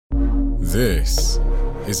This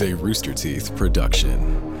is a Rooster Teeth production.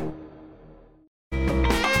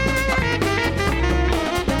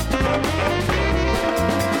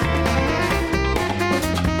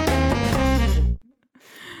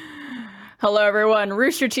 Hello, everyone.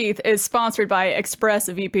 Rooster Teeth is sponsored by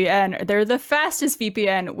ExpressVPN. They're the fastest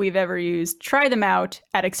VPN we've ever used. Try them out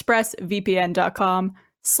at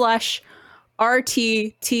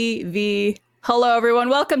expressvpn.com/RTTV. Hello, everyone.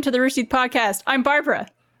 Welcome to the Rooster Teeth podcast. I'm Barbara.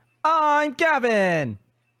 I'm Gavin.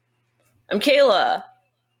 I'm Kayla.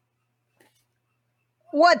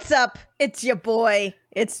 What's up? It's your boy.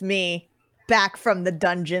 It's me. Back from the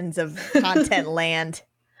dungeons of content land.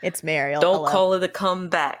 It's Mariel. Don't Hello. call it a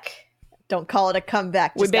comeback. Don't call it a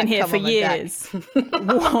comeback. We've been here for years.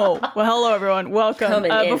 Whoa. Well, hello, everyone. Welcome.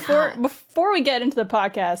 Before we get into the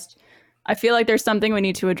podcast, I feel like there's something we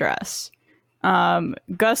need to address.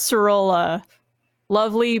 Gus Sorolla,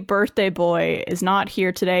 lovely birthday boy, is not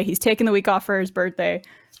here today. He's taking the week off for his birthday.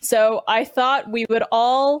 So I thought we would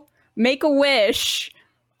all make a wish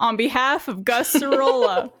on behalf of Gus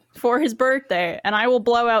Sorolla for his birthday, and I will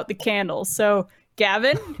blow out the candles. So,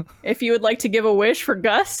 Gavin, if you would like to give a wish for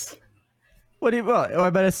Gus. What? I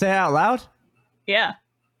better say it out loud? Yeah.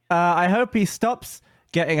 I hope he stops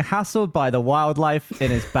getting hassled by the wildlife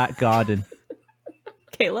in his back garden.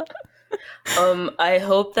 Kayla? I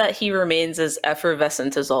hope that he remains as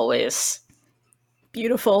effervescent as always.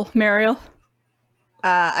 Beautiful. Mariel?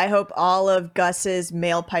 I hope all of Gus's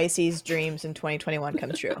male Pisces dreams in 2021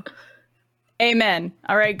 come true. Amen.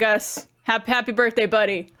 All right, Gus. Happy birthday,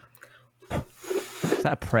 buddy. Is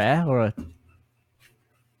that a prayer or a...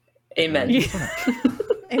 Amen. Yeah.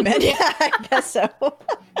 Amen. Yeah, I guess so.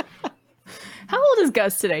 How old is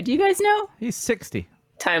Gus today? Do you guys know? He's 60.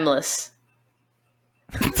 Timeless.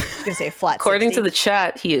 I was gonna say flat. According 60. to the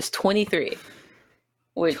chat, he is 23.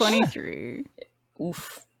 Which, 23.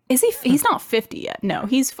 oof. Is he? He's not 50 yet. No,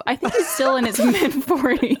 I think he's still in his mid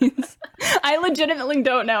 40s. I legitimately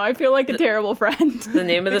don't know. I feel like a terrible friend. The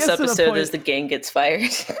name of this It gets to the episode point- is The Gang Gets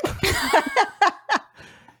Fired.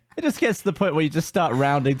 It just gets to the point where you just start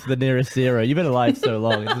rounding to the nearest zero. You've been alive so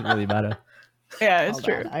long, it doesn't really matter. Yeah, it's Hold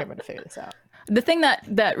true. on, I'm gonna figure this out. The thing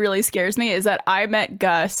that really scares me is that I met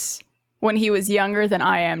Gus when he was younger than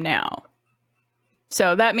I am now.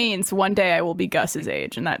 So that means one day I will be Gus's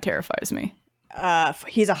age, and that terrifies me.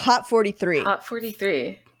 He's a hot 43. Hot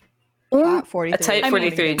 43. Hot 43. A tight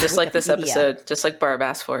 43, just like this Wikipedia. episode, just like Barb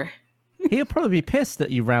asked for. He'll probably be pissed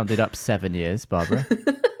that you rounded up 7 years, Barbara.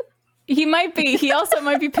 He might be. He also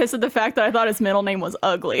might be pissed at the fact that I thought his middle name was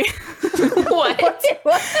ugly. What?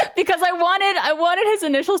 Because I wanted his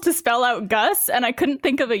initials to spell out Gus, and I couldn't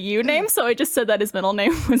think of a U name, so I just said that his middle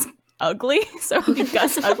name was ugly. So it'd be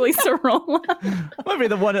Gus Ugly Sorolla. Might be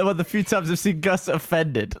the one of the few times I've seen Gus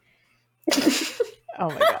offended. Oh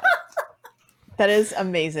my god. That is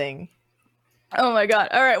amazing. Oh my god.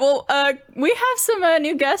 All right. Well, we have some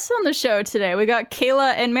new guests on the show today. We got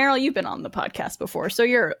Kayla and Meryl. You've been on the podcast before, so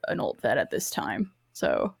you're an old vet at this time.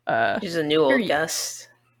 So, She's a new old guest.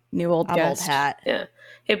 new old I'm guest. old hat. Yeah.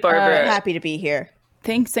 Hey, Barbara. Happy to be here.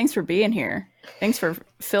 Thanks for being here. Thanks for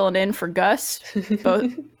filling in for Gus.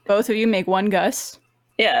 Both of you make one Gus.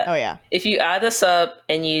 Yeah. Oh yeah. If you add us up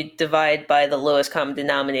and you divide by the lowest common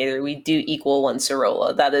denominator, we do equal one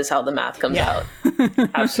Sorolla. That is how the math comes out. Who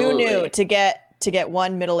Absolutely. knew to get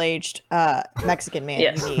one middle-aged Mexican man,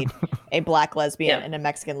 Yes. you need a black lesbian Yeah. and a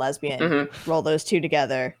Mexican lesbian. Roll those two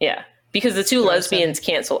together. Yeah. Because the two lesbians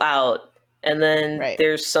cancel out. And then Right.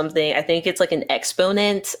 there's something, I think it's like an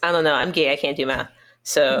exponent. I don't know. I'm gay. I can't do math.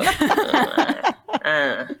 So,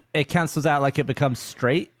 It cancels out like it becomes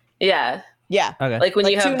straight. yeah. Yeah. Okay. Like when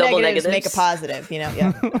you two have double negatives negatives. make a positive, you know?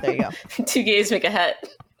 Yeah. There you go. Two gays make a het.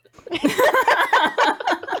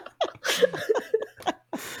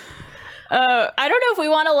 I don't know if we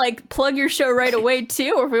want to like plug your show right away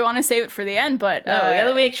too, or if we want to save it for the end. But No, we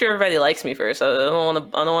gotta make sure everybody likes me first. I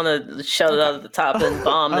don't want to shout it out at the top and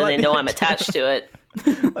bomb, and they know I'm attached to it. I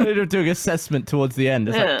ended up doing assessment towards the end.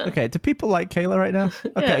 It's Yeah. like, okay, do people like Kayla right now?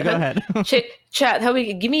 Okay, Yeah. go ahead. Chat, how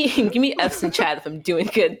we give me F's in chat if I'm doing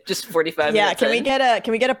good. Just 45 Yeah. minutes. Can we in.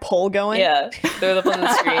 get a poll going? Yeah, throw it up on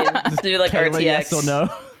the screen. Just do like Kayla, RTX. yes or no?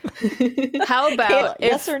 how about Kayla,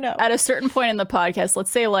 if yes or no? at a certain point in the podcast, let's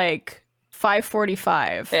say like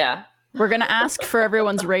 5:45, Yeah, we're gonna ask for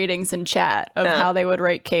everyone's ratings in chat of Yeah. how they would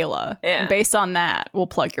rate Kayla. Yeah. And based on that, we'll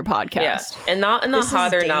plug your podcast. yeah, and not in a This is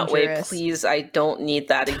hot or not way. dangerous. Please, I don't need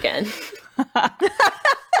that again.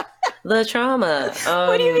 The trauma.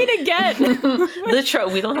 What do you mean again?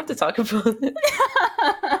 We don't have to talk about it.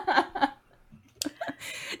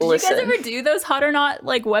 Did you guys ever do those hot or not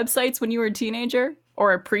like websites when you were a teenager?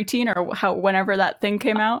 or a preteen or whenever that thing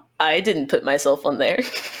came out? I didn't put myself on there.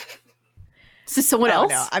 Is this someone else?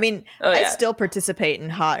 No. I mean, I still participate in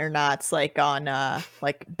Hot or Nots, like on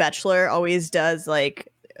like Bachelor always does like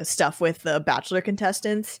stuff with the Bachelor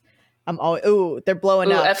contestants. I'm always they're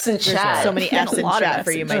blowing up. F's in chat. So many F's in chat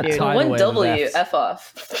for you, my dude. One W, F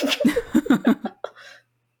off.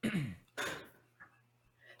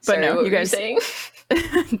 But no, you guys saying?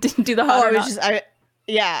 didn't do the Hot or Not.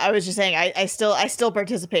 I was just saying I still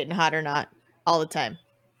participate in Hot or Not all the time.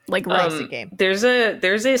 Like game. There's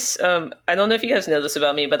this I don't know if you guys know this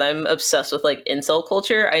about me, but I'm obsessed with like incel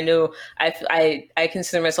culture. I know I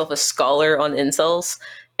consider myself a scholar on incels,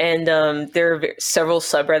 and there are several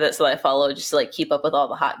subreddits that I follow just to like keep up with all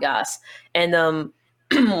the hot goss. And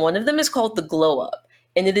one of them is called The Glow Up,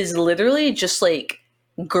 and it is literally just like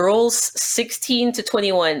girls 16 to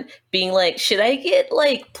 21 being like, should I get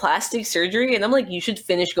like plastic surgery? And I'm like, you should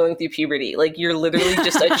finish going through puberty. Like, you're literally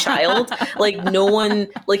just a child. Like, no one,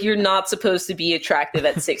 like, you're not supposed to be attractive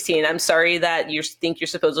at 16. I'm sorry that you think you're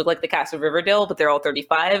supposed to look like the cast of Riverdale, but they're all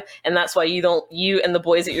 35. And that's why you and the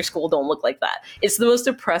boys at your school don't look like that. It's the most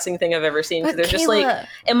depressing thing I've ever seen. Because they're just like,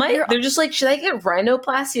 they're just like, should I get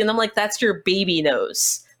rhinoplasty? And I'm like, that's your baby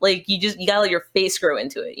nose. Like, you gotta let your face grow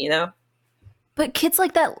into it, you know? But kids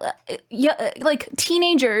like that, like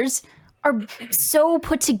teenagers are so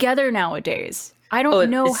put together nowadays. I don't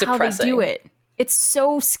know how depressing. They do it. It's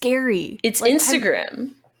so scary. It's like,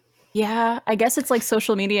 Instagram. I guess it's like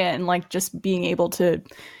social media and like just being able to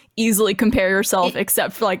easily compare yourself,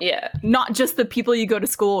 except for like not just the people you go to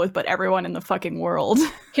school with, but everyone in the fucking world.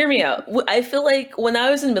 Hear me out. I feel like when I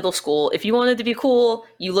was in middle school, if you wanted to be cool,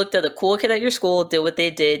 you looked at a cool kid at your school, did what they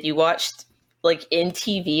did, you watched like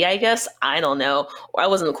MTV, I guess. I don't know. I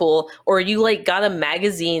wasn't cool. Or you like got a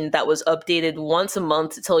magazine that was updated once a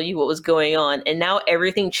month to tell you what was going on. And now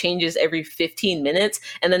everything changes every 15 minutes.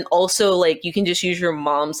 And then also like you can just use your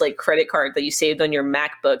mom's like credit card that you saved on your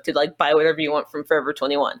MacBook to like buy whatever you want from Forever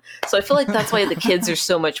 21. So I feel like that's why the kids are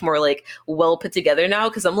so much more like well put together now.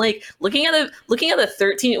 Cause I'm like looking at a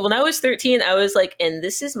 13, when I was 13, I was like, and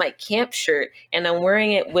this is my camp shirt and I'm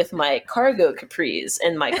wearing it with my cargo capris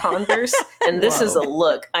and my Converse. And this is a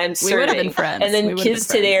look. I'm serving. And then kids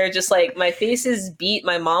today are just like, my face is beat.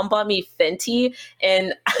 My mom bought me Fenty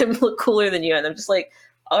and I look cooler than you. And I'm just like,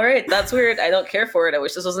 all right, that's weird. I don't care for it. I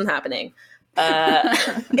wish this wasn't happening.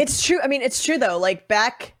 It's true. I mean, it's true though. Like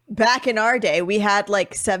back in our day, we had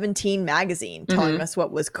like 17 magazine telling us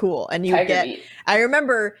what was cool. And you I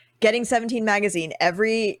remember getting 17 magazine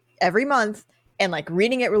every month. And like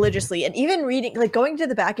reading it religiously and even reading, like going to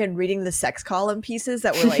the back end, reading the sex column pieces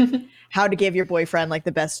that were like how to give your boyfriend like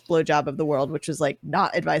the best blowjob of the world, which was like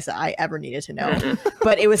not advice that I ever needed to know.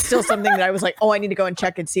 But it was still something that I was like, oh, I need to go and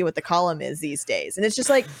check and see what the column is these days. And it's just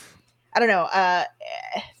like, I don't know,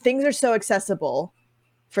 things are so accessible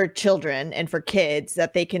for children and for kids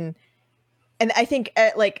that they can. And I think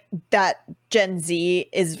like that Gen Z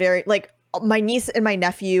is very like my niece and my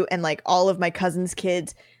nephew and like all of my cousins'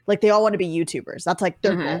 kids. Like they all want to be YouTubers. That's like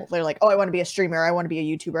their goal. They're like, oh, I want to be a streamer. I want to be a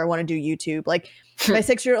YouTuber. I want to do YouTube. Like my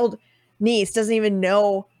 6-year-old niece doesn't even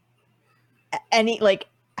know any like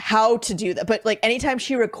how to do that. But like anytime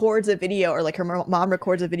she records a video or like her mom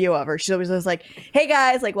records a video of her, she's always like, hey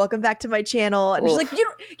guys, like welcome back to my channel. And she's like,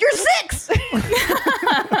 you're 6. You don't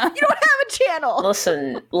have a channel.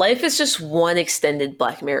 Listen, life is just one extended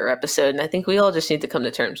Black Mirror episode. And I think we all just need to come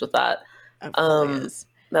to terms with that.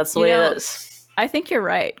 That's the way it is. I think you're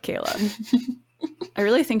right, Kayla. I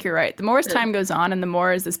really think you're right. The more as time goes on and the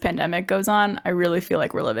more as this pandemic goes on, I really feel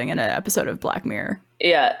like we're living in an episode of Black Mirror.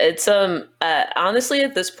 Yeah, it's honestly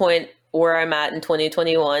at this point where I'm at in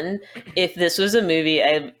 2021, if this was a movie,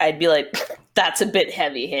 I'd be like, that's a bit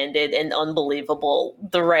heavy-handed and unbelievable.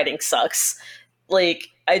 The writing sucks. Like,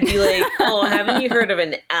 I'd be like, oh, haven't you heard of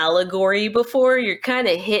an allegory before? You're kind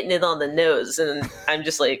of hitting it on the nose. And I'm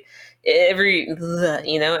just like,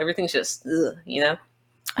 everything's just,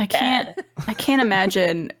 I can't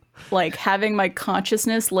imagine like having my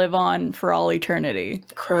consciousness live on for all eternity.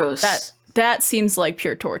 Gross. That seems like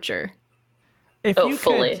pure torture. If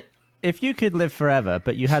you could live forever,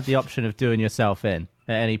 but you had the option of doing yourself in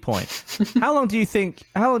at any point, how long do you think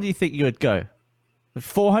you would go?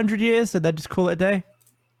 400 years and then just call it a day?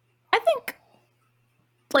 I think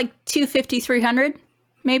like 250, 300,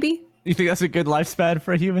 maybe. You think that's a good lifespan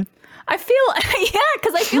for a human? I feel,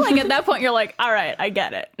 because I feel like at that point you're like, all right, I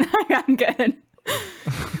get it. I'm good.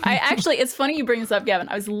 It's funny you bring this up, Gavin.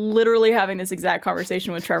 I was literally having this exact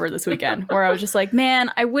conversation with Trevor this weekend where I was just like,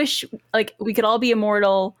 man, I wish like we could all be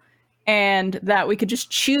immortal and that we could just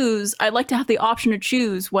choose. I'd like to have the option to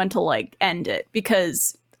choose when to like end it,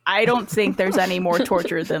 because I don't think there's any more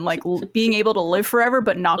torture than like being able to live forever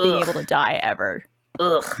but not being able to die ever.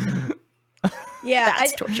 Ugh. Yeah,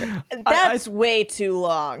 that's torture. That's way too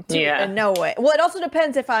long. Yeah, no way. Well, it also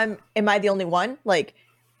depends if am I the only one? Like,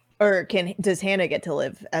 or does Hannah get to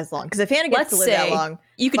live as long? Because if Hannah gets to live that long,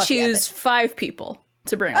 you could choose 5 people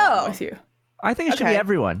to bring along with you. I think it should be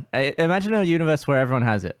everyone. Imagine a universe where everyone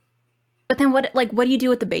has it. But then what do you do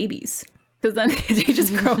with the babies? Because then they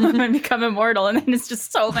just grow up and become immortal, and then it's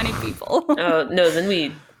just so many people. Oh no, then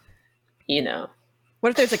we, you know. What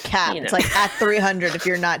if there's a cap? It's like at 300, if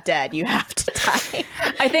you're not dead, you have to die.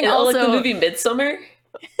 I think also like the movie Midsommar.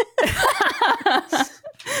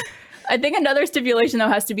 I think another stipulation though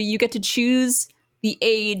has to be you get to choose the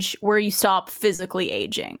age where you stop physically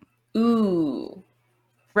aging. Ooh,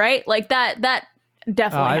 right? Like that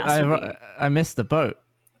definitely has to be. I missed the boat.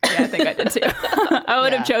 Yeah, I think I did too. I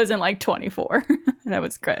would have chosen like 24. That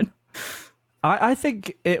was good. I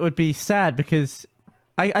think it would be sad because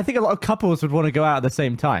I think a lot of couples would want to go out at the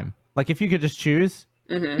same time. Like if you could just choose.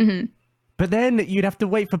 Mm-hmm. But then you'd have to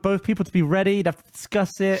wait for both people to be ready. You'd have to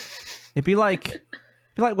discuss it. It'd be like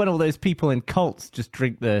when all those people in cults just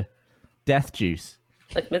drink the death juice.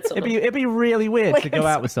 Like Midsommar. It'd be really weird to go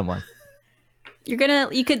out with someone. You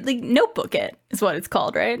could like notebook it is what it's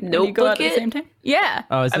called, right? Notebook you go out it? at the same time? Yeah.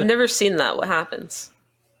 Oh, I've never seen that. What happens?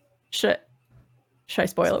 Should I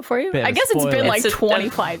spoil it for you? Bit I guess it's been like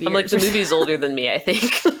 25 years. I'm like, the movie's older than me, I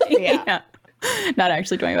think. Yeah. Not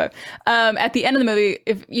actually 25. At the end of the movie,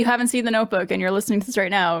 if you haven't seen The Notebook and you're listening to this right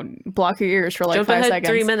now, block your ears for like Jump 5 ahead seconds.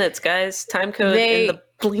 3 minutes, guys. Time code in the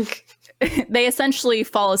blink. They essentially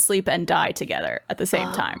fall asleep and die together at the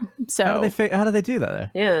same time. So how do they do that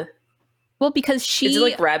though? Yeah. Well, because Is it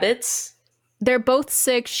like rabbits? They're both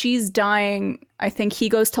sick. She's dying. I think he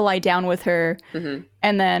goes to lie down with her,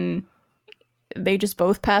 and then they just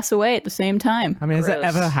both pass away at the same time. I mean, has that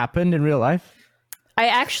ever happened in real life? I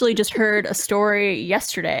actually just heard a story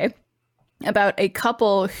yesterday about a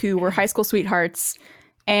couple who were high school sweethearts,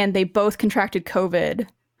 and they both contracted COVID,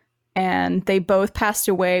 and they both passed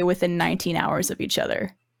away within 19 hours of each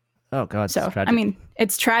other. Oh, God. So, tragic. I mean,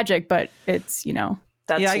 it's tragic, but it's,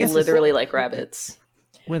 That's literally like rabbits.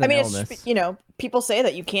 I mean, it's, people say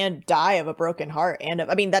that you can die of a broken heart. And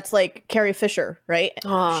I mean, that's like Carrie Fisher, right?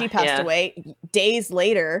 She passed away. Days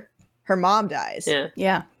later, her mom dies.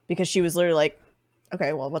 Yeah. Because she was literally like,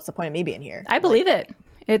 okay, well, what's the point of me being here? I believe it.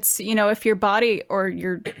 It's, if your body or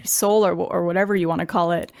your soul or whatever you want to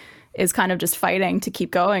call it is kind of just fighting to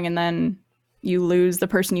keep going, and then you lose the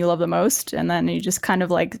person you love the most, and then you just kind of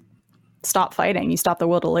like stop fighting. You stop the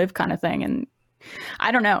will to live kind of thing. And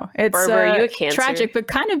I don't know. It's Barbara, are you a Cancer? Tragic, but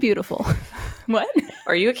kind of beautiful. What?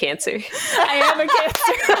 Are you a Cancer? I am a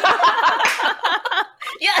Cancer.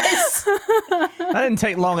 Yes. That didn't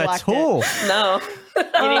take long at all. No. You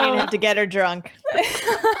didn't even have to get her drunk.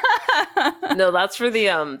 No, that's for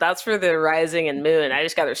the rising and moon. I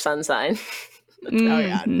just got her sun sign. Oh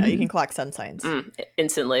yeah, no, you can clock sun signs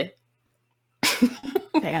instantly.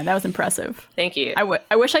 Man, that was impressive. Thank you.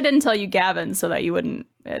 I wish I didn't tell you Gavin so that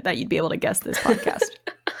you'd be able to guess this podcast.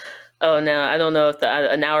 Oh no, I don't know if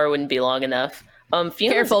an hour wouldn't be long enough.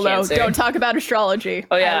 Careful though, don't talk about astrology.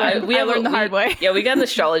 Oh yeah, I learned the hard way. Yeah, we got an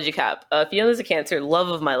astrology cap. Fiona's a Cancer, love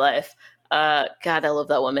of my life. God, I love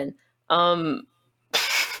that woman.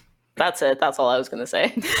 That's it. That's all I was gonna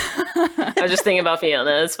say. I was just thinking about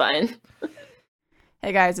Fiona. It's fine.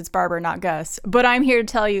 Hey guys, it's Barbara, not Gus. But I'm here to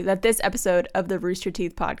tell you that this episode of the Rooster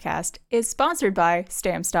Teeth podcast is sponsored by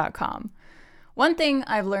Stamps.com. One thing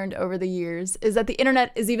I've learned over the years is that the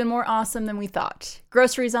internet is even more awesome than we thought.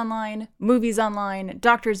 Groceries online, movies online,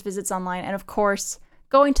 doctor's visits online, and of course,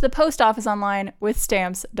 going to the post office online with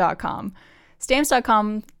Stamps.com.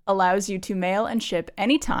 Stamps.com allows you to mail and ship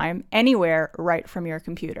anytime, anywhere, right from your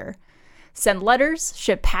computer. Send letters,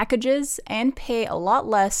 ship packages, and pay a lot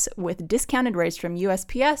less with discounted rates from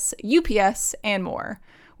USPS, UPS, and more.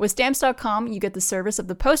 With Stamps.com, you get the service of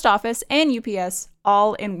the post office and UPS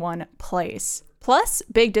all in one place. Plus,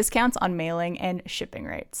 big discounts on mailing and shipping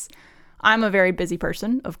rates. I'm a very busy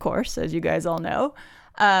person, of course, as you guys all know.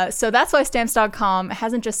 So that's why Stamps.com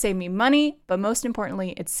hasn't just saved me money, but most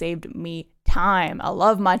importantly, it saved me time. I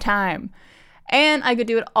love my time. And I could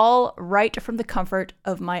do it all right from the comfort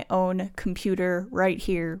of my own computer right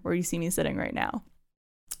here where you see me sitting right now.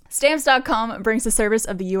 Stamps.com brings the service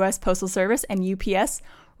of the U.S. Postal Service and UPS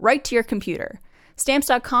right to your computer.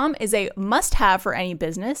 Stamps.com is a must-have for any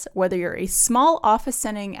business, whether you're a small office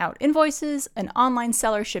sending out invoices, an online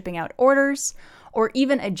seller shipping out orders, or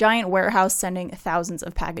even a giant warehouse sending thousands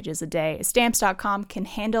of packages a day. Stamps.com can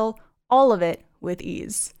handle all of it with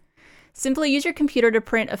ease. Simply use your computer to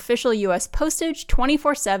print official US postage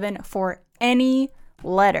 24/7 for any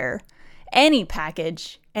letter, any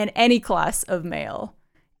package, and any class of mail,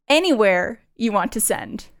 anywhere you want to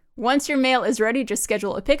send. Once your mail is ready, just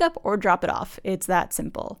schedule a pickup or drop it off. It's that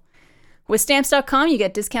simple. With Stamps.com, you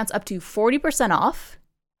get discounts up to 40% off,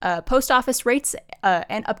 post office rates,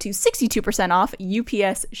 and up to 62% off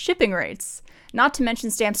UPS shipping rates. Not to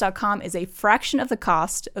mention, Stamps.com is a fraction of the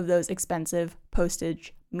cost of those expensive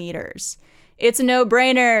postage meters. It's a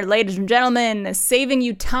no-brainer, ladies and gentlemen, saving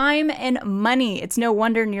you time and money. It's no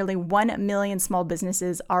wonder nearly 1 million small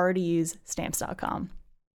businesses already use Stamps.com.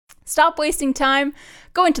 Stop wasting time,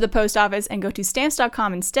 go into the post office and go to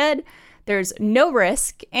Stamps.com instead. There's no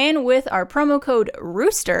risk, and with our promo code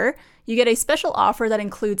ROOSTER, you get a special offer that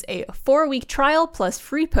includes a 4-week trial plus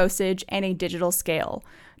free postage and a digital scale.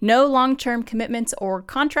 No long-term commitments or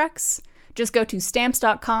contracts. Just go to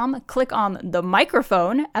Stamps.com, click on the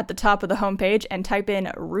microphone at the top of the homepage, and type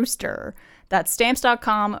in Rooster. That's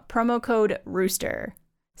Stamps.com, promo code Rooster.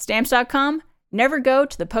 Stamps.com, never go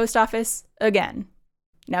to the post office again.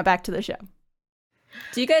 Now back to the show.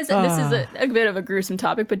 Do you guys, and this is a bit of a gruesome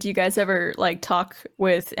topic, but do you guys ever like talk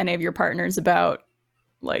with any of your partners about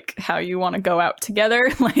like how you want to go out together?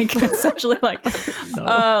 Like essentially like,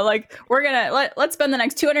 no. Like we're gonna, let's spend the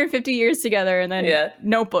next 250 years together and then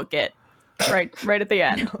notebook it right at the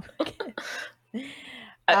end.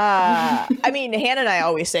 I mean, Hannah and I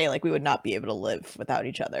always say like we would not be able to live without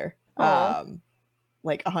each other.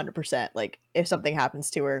 Like 100%. Like if something happens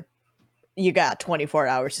to her, you got 24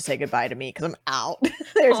 hours to say goodbye to me because I'm out.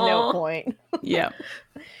 There's no point. Yeah.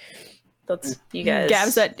 That's you guys. Gab,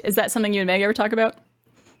 is that something you and Meg ever talk about?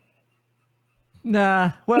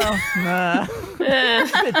 Nah. Well, nah.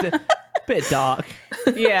 bit dark.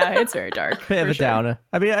 Yeah, it's very dark. Bit of a downer.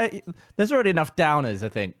 I mean, there's already enough downers, I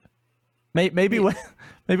think. Maybe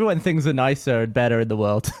when things are nicer and better in the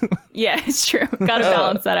world. Yeah, it's true. Gotta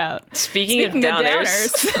balance that out. Speaking of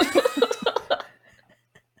downers.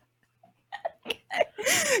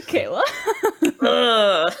 Kayla.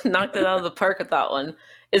 Knocked it out of the park with that one.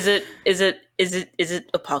 Is it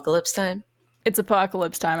apocalypse time? It's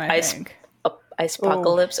apocalypse time, I think.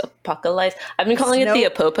 Ice-pocalypse, apocalypse. I've been calling it the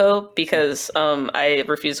Apopo because I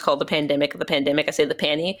refuse to call the pandemic the pandemic. I say the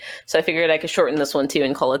panty. So I figured I could shorten this one too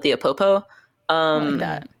and call it the Apopo. Like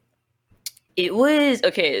that. It was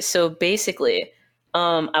okay. So basically,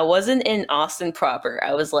 I wasn't in Austin proper.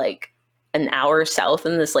 I was like an hour south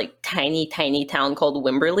in this like tiny town called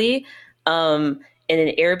Wimberley, in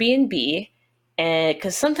an Airbnb. And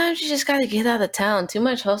because sometimes you just got to get out of town. Too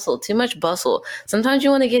much hustle, too much bustle. Sometimes you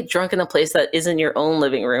want to get drunk in a place that isn't your own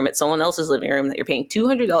living room. It's someone else's living room that you're paying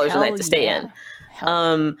 $200 a night to stay in.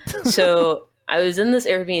 So I was in this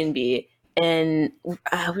Airbnb and we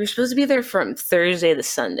were supposed to be there from Thursday to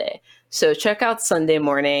Sunday. So check out Sunday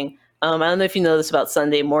morning. I don't know if you know this about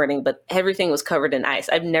Sunday morning, but everything was covered in ice.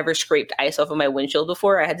 I've never scraped ice off of my windshield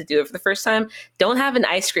before. I had to do it for the first time. Don't have an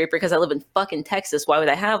ice scraper because I live in fucking Texas. Why would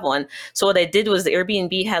I have one? So what I did was the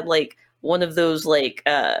Airbnb had like one of those like,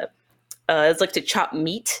 it's like to chop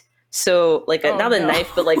meat. So like not a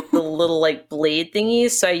knife, but like the little like blade thingies.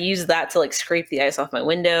 So I used that to like scrape the ice off my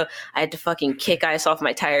window. I had to fucking kick ice off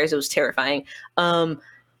my tires. It was terrifying.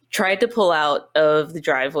 Tried to pull out of the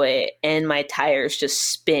driveway and my tires just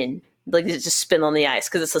spin. Like it just spin on the ice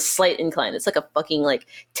because it's a slight incline. It's like a fucking like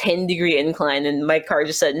 10-degree incline, and my car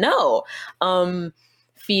just said no.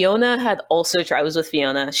 Fiona had also tried. I was with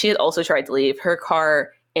Fiona. She had also tried to leave. Her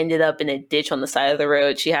car ended up in a ditch on the side of the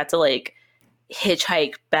road. She had to like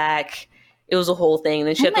hitchhike back. It was a whole thing. And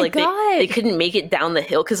then she had to like they couldn't make it down the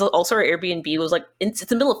hill because also our Airbnb was like it's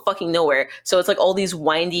the middle of fucking nowhere. So it's like all these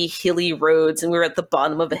windy, hilly roads, and we were at the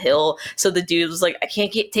bottom of a hill. So the dude was like, I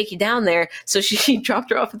can't take you down there. So she dropped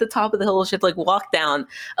her off at the top of the hill. She had to like walk down.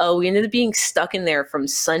 We ended up being stuck in there from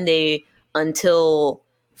Sunday until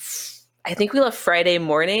I think we left Friday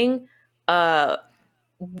morning.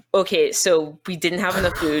 Okay, so we didn't have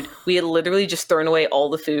enough food. We had literally just thrown away all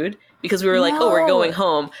the food because we were like, we're going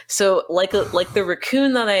home. So like the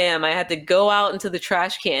raccoon that I am, I had to go out into the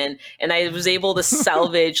trash can and I was able to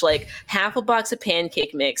salvage like half a box of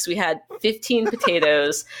pancake mix. We had 15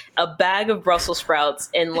 potatoes, a bag of Brussels sprouts,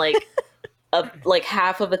 and like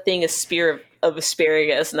half of a thing of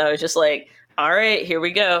asparagus. And I was just like, all right, here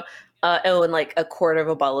we go. And like a quarter of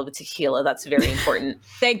a bottle of tequila. That's very important.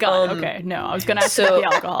 Thank God. Okay. No, I was going to ask about the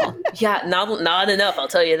alcohol. Yeah, not enough. I'll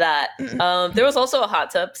tell you that. There was also a hot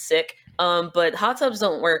tub, sick. But hot tubs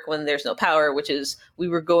don't work when there's no power, which is they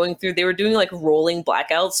were doing like rolling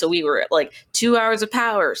blackouts. So we were at like 2 hours of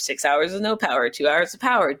power, 6 hours of no power, 2 hours of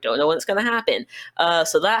power. Don't know when it's going to happen.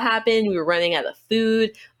 So that happened. We were running out of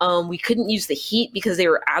food. We couldn't use the heat because they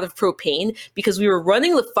were out of propane because we were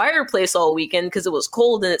running the fireplace all weekend because it was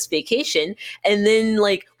cold and it's vacation. And then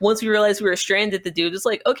like once we realized we were stranded, the dude was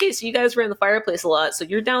like, okay, so you guys ran the fireplace a lot. So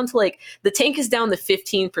you're down to like, the tank is down to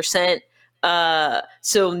 15%.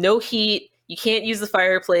 So no heat, you can't use the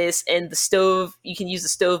fireplace, and the stove, you can use the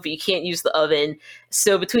stove, but you can't use the oven.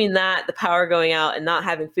 So between that, the power going out and not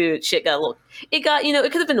having food, shit got a little, it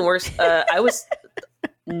could have been worse. I was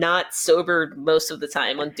not sober most of the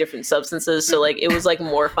time on different substances. So like, it was like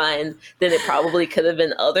more fine than it probably could have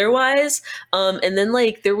been otherwise. And then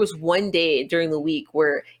like, there was one day during the week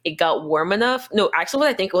where it got warm enough. No, actually what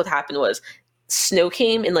I think what happened was, snow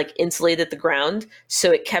came and like insulated the ground, so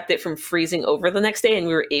it kept it from freezing over the next day, and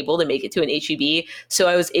we were able to make it to an HEB. So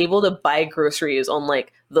I was able to buy groceries on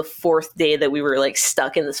like the 4th day that we were like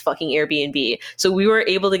stuck in this fucking Airbnb. So we were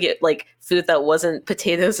able to get like food that wasn't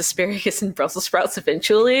potatoes, asparagus, and Brussels sprouts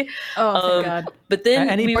eventually. Oh, thank God. But then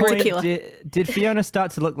at any point, did Fiona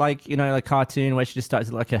start to look like, you know, like a cartoon where she just started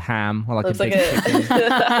to look like a ham or like a big chicken?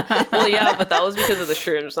 Well, yeah, but that was because of the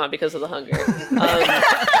shrooms, not because of the hunger.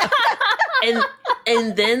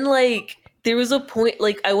 And then like there was a point,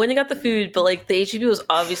 like I went and got the food, but like the HEB was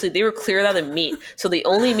obviously, they were cleared out of meat. So the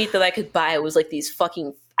only meat that I could buy was like these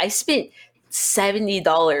fucking, I spent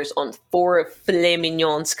 $70 on 4 filet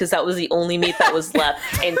mignons because that was the only meat that was left,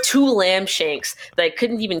 and 2 lamb shanks that I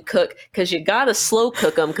couldn't even cook because you gotta slow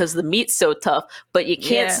cook them because the meat's so tough, but you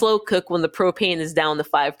can't slow cook when the propane is down to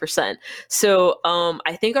 5%. So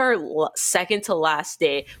I think our second to last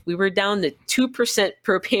day we were down to 2%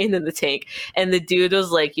 propane in the tank, and the dude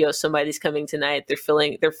was like, yo, somebody's coming tonight, they're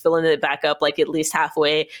filling it back up like at least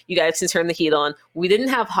halfway, you guys can turn the heat on. We didn't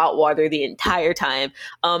have hot water the entire time.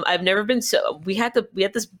 I've never been so, we had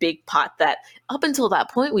this big pot that up until that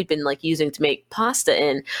point we'd been like using to make pasta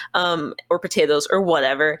in, or potatoes or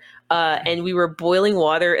whatever. And we were boiling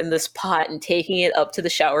water in this pot and taking it up to the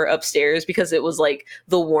shower upstairs because it was like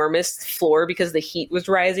the warmest floor because the heat was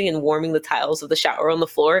rising and warming the tiles of the shower on the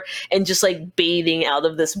floor, and just like bathing out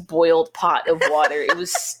of this boiled pot of water. It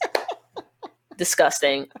was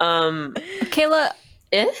disgusting. Kayla,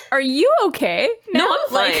 are you okay? No, I'm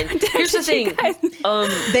fine. Like, here's the thing.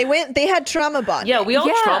 They had trauma bonding. Yeah, we all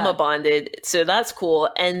trauma bonded, so that's cool.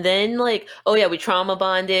 And then like, oh yeah, we trauma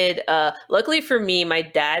bonded. Luckily for me, my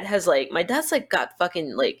dad's got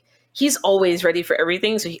fucking like, he's always ready for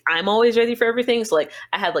everything. So I'm always ready for everything. So like,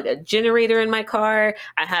 I had like a generator in my car.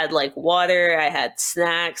 I had like water. I had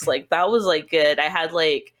snacks. Like that was like good. I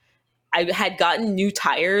had gotten new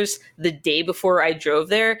tires the day before I drove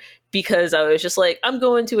there because I was just like, I'm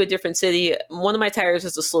going to a different city. One of my tires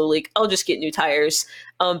is a slow leak. I'll just get new tires.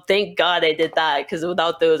 Thank God I did that, because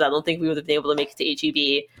without those, I don't think we would have been able to make it to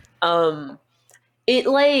HEB. It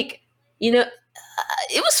like, you know,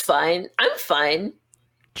 it was fine. I'm fine.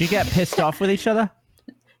 Did you get pissed off with each other?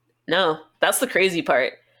 No, that's the crazy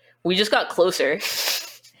part. We just got closer.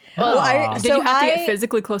 Did you have to get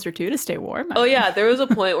physically closer to stay warm? Oh yeah, there was a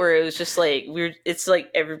point where it was just like it's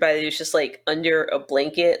like everybody was just like under a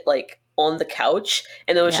blanket, like on the couch,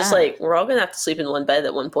 and it was just like we're all gonna have to sleep in one bed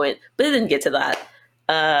at one point, but it didn't get to that.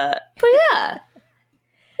 But yeah,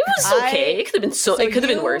 it was okay. It could have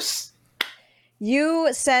been worse. You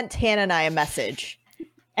sent Hannah and I a message,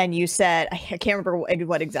 and you said, I can't remember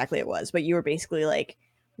what exactly it was, but you were basically like,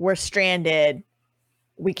 we're stranded,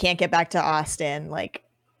 we can't get back to Austin, like.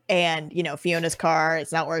 And, you know, Fiona's car,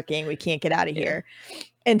 it's not working. We can't get out of here.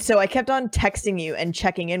 And so I kept on texting you and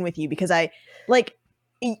checking in with you because I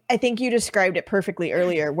think you described it perfectly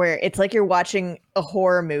earlier, where it's like you're watching a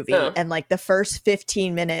horror movie and like the first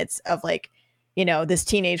 15 minutes of like, you know, this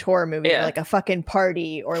teenage horror movie, or like a fucking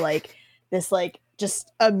party, or like this like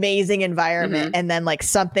just amazing environment. And then like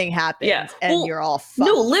something happens and you're all fucked.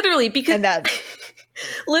 No, literally, because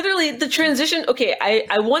literally the transition. Okay,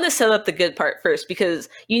 I want to set up the good part first, because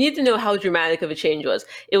you need to know how dramatic of a change was.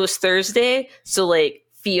 It was Thursday, so like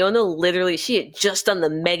Fiona literally, she had just done the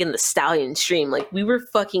Megan Thee Stallion stream. Like, we were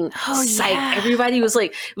fucking psyched. Yeah. Everybody was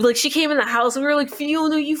like, she came in the house and we were like,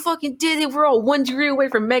 Fiona, you fucking did it. We're all 1 degree away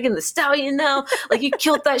from Megan Thee Stallion now. Like, you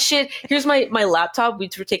killed that shit. Here's my laptop.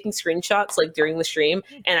 We were taking screenshots like during the stream,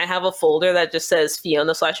 and I have a folder that just says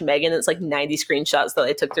Fiona/Megan. It's like 90 screenshots that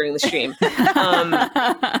I took during the stream.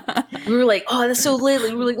 We were like, oh, that's so lit.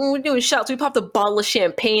 Like, we were like, we're doing shots. We popped a bottle of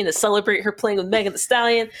champagne to celebrate her playing with Megan Thee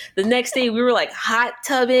Stallion. The next day we were like hot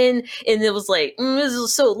tub in, and it was like, this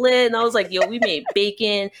was so lit. And I was like, yo, we made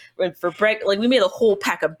bacon for breakfast. Like, we made a whole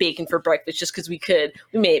pack of bacon for breakfast just because we could.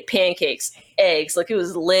 We made pancakes, eggs. Like, it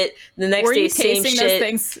was lit. The next day, same shit. Those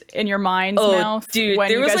things in your mind's mouth, dude,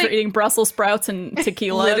 when you guys were eating Brussels sprouts and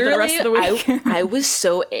tequila the rest of the week? I was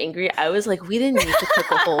so angry. I was like, we didn't need to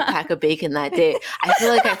cook a whole pack of bacon that day. I feel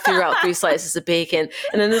like I threw out 3 slices of bacon.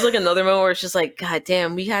 And then there's like another moment where it's just like, God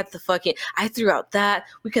damn, we had I threw out that.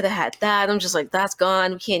 We could have had that. I'm just like, that's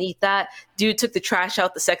gone. We can't eat that. Dude took the trash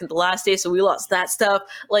out the second to last day, so we lost that stuff.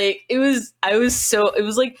 Like, it was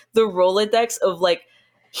like the Rolodex of like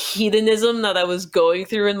hedonism that I was going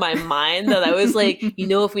through in my mind, that I was like,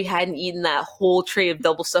 if we hadn't eaten that whole tray of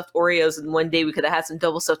double stuffed Oreos in one day, we could have had some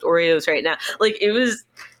double stuffed Oreos right now. Like, it was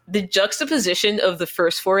the juxtaposition of the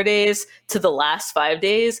first 4 days to the last 5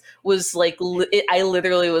 days was like, I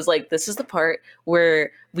literally was like, this is the part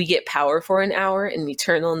where we get power for an hour and we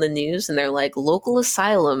turn on the news and they're like, local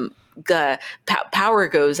asylum power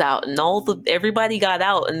goes out and everybody got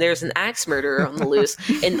out and there's an axe murderer on the loose.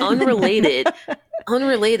 And unrelated,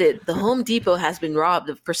 the Home Depot has been robbed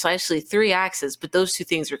of precisely 3 axes, but those 2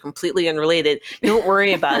 things are completely unrelated. Don't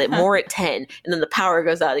worry about it. More at 10. And then the power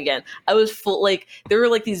goes out again. I was full, like, there were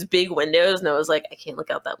like these big windows and I was like, I can't look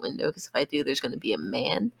out that window because if I do, there's going to be a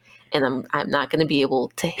man and I'm not going to be able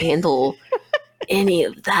to handle any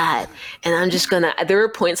of that. And I'm just gonna, there are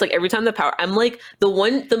points like every time the power, I'm like, the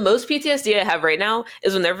most PTSD I have right now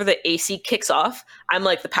is whenever the AC kicks off, I'm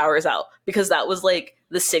like, the power is out, because that was like,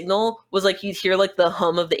 the signal was like, you'd hear like the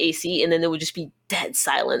hum of the AC and then it would just be dead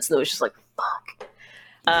silence. And it was just like, fuck.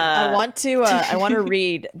 I want to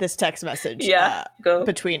read this text message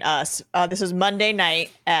between us. This was Monday night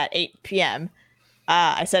at 8 p.m.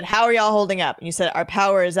 I said, how are y'all holding up? And you said, our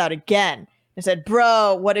power is out again. I said,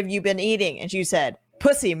 bro, what have you been eating? And you said,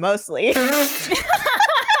 pussy mostly. Yeah,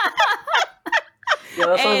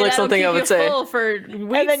 that sounds like something I would say.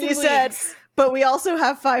 And then you said, but we also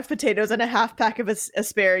have 5 potatoes and a half pack of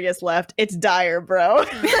asparagus left. It's dire, bro.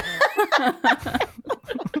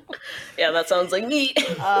 Yeah, that sounds like me.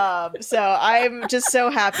 So I'm just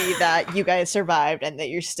so happy that you guys survived and that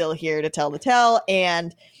you're still here to tell the tale.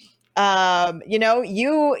 And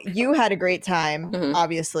you had a great time,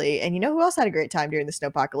 obviously, and who else had a great time during the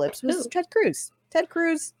snowpocalypse was Ted Cruz. Ted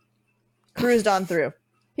Cruz cruised on through.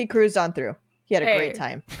 He cruised on through. He had a great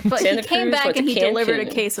time. But he came back and he delivered a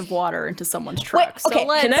case of water into someone's truck. Wait,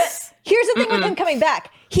 okay, here's the thing with him coming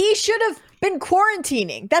back. He should have been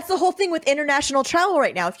quarantining. That's the whole thing with international travel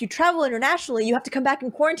right now. If you travel internationally, you have to come back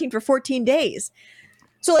and quarantine for 14 days.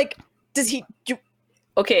 So, like, does he...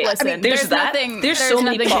 Okay, listen, I mean, there's that. There's so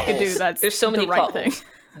many potholes. There's so many potholes.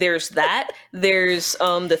 There's that. There's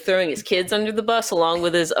the throwing his kids under the bus along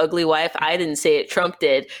with his ugly wife. I didn't say it. Trump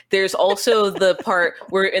did. There's also the part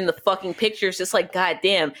where in the fucking pictures, just like,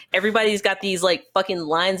 goddamn, everybody's got these like fucking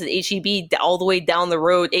lines at HEB all the way down the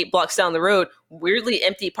road, 8 blocks down the road. Weirdly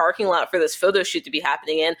empty parking lot for this photo shoot to be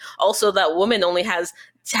happening in. Also, that woman only has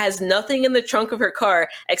nothing in the trunk of her car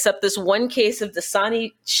except this one case of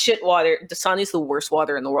Dasani shit water. Dasani's the worst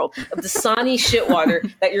water in the world. Of Dasani shit water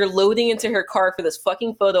that you're loading into her car for this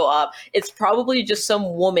fucking photo op. It's probably just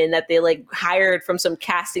some woman that they like hired from some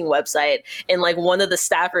casting website in like one of the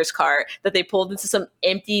staffers' car that they pulled into some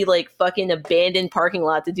empty like fucking abandoned parking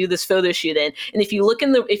lot to do this photo shoot in. And if you look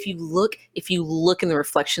in the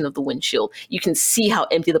reflection of the windshield, you can see how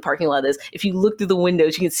empty the parking lot is. If you look through the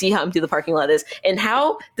windows, you can see how empty the parking lot is. And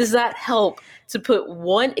how does that help to put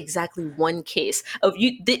exactly one case of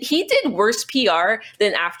you? He did worse PR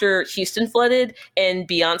than after Houston flooded and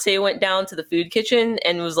Beyonce went down to the food kitchen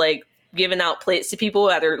and was like giving out plates to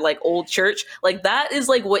people at her like old church. Like that is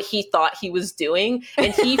like what he thought he was doing,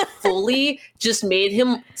 and he fully just made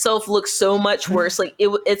himself look so much worse. Like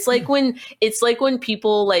it's like when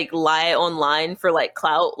people like lie online for like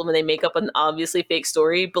clout when they make up an obviously fake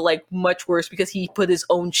story, but like much worse because he put his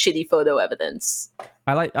own shitty photo evidence.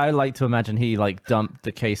 I like to imagine he like dumped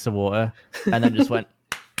the case of water and then just went,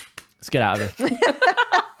 let's get out of it.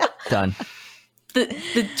 Done.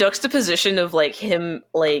 The juxtaposition of like him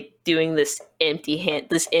like doing this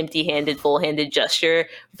empty-handed, full-handed gesture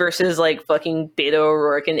versus like fucking Beto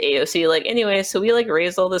O'Rourke and AOC. Like anyway, so we like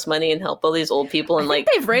raised all this money and helped all these old people and like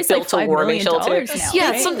they've raised built like $5 a warming million shelter. now, Yeah,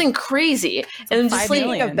 right? it's something crazy. And just like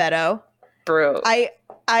Speaking of Beto, bro,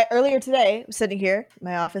 I earlier today was sitting here in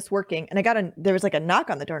my office working, and there was like a knock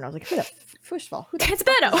on the door, and I was like, first of all, who the fuck is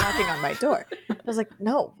knocking on my door? I was like,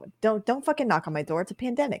 no, don't fucking knock on my door. It's a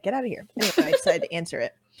pandemic. Get out of here. Anyway, I decided to answer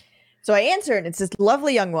it. So I answered, and it's this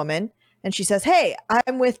lovely young woman, and she says, hey,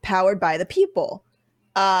 I'm with Powered by the People.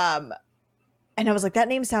 And I was like, that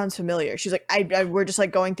name sounds familiar. She's like, we're just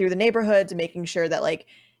like going through the neighborhoods and making sure that like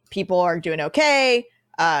people are doing okay.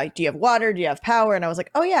 Do you have water? Do you have power? And I was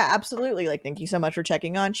like, oh yeah, absolutely. Like, thank you so much for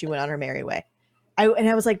checking on. She went on her merry way. And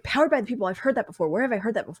I was like, powered by the people. I've heard that before. Where have I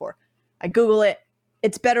heard that before? I Google it.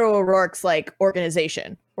 It's Beto O'Rourke's like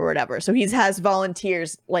organization or whatever. So he has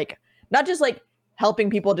volunteers, like not just like helping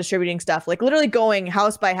people distributing stuff, like literally going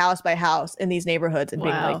house by house in these neighborhoods and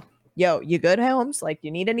being like, yo, you good, Holmes? Like, you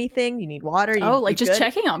need anything? You need water? Like just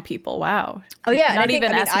checking on people. Wow. Oh yeah. Not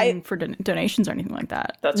even asking for donations or anything like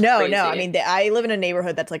that. That's no. crazy. I mean, I live in a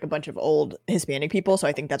neighborhood that's like a bunch of old Hispanic people. So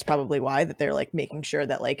I think that's probably why that they're like making sure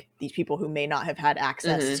that like these people who may not have had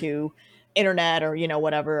access to internet or, you know,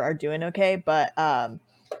 whatever are doing okay. But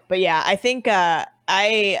yeah, I think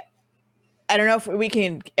I don't know if we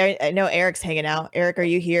can. I know Eric's hanging out. Eric, are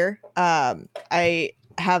you here?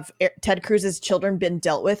 Have Ted Cruz's children been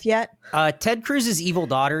dealt with yet? Ted Cruz's evil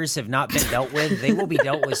daughters have not been dealt with. They will be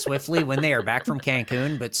dealt with swiftly when they are back from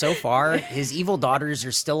Cancun. But so far, his evil daughters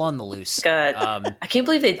are still on the loose. God, I can't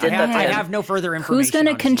believe they did that. I have no further information. Who's going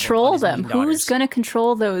to control them? Who's going to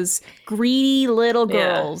control those greedy little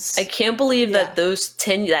girls? I can't believe that that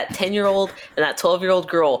 10-year-old and that 12-year-old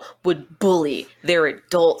girl would bully their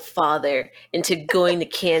adult father into going to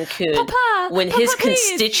Cancun when his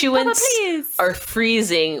constituents are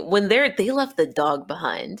freezing when they left the dog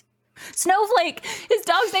behind. Snowflake. His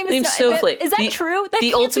dog's name is Snowflake. Is that true? That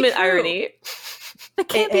the ultimate irony. That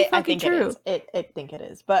can't be fucking true. I think it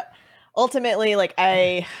is. But ultimately, like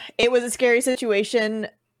it was a scary situation,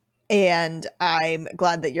 and I'm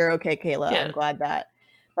glad that you're okay, Kayla. Yeah. I'm glad that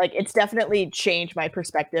like it's definitely changed my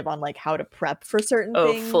perspective on like how to prep for certain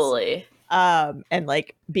things. Oh, fully. And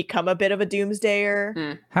like become a bit of a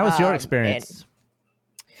doomsdayer. How was your experience?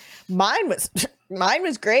 Mine was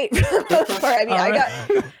great. I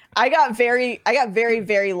mean, I got very,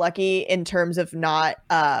 very lucky in terms of not.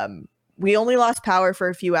 We only lost power for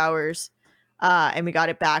a few hours, and we got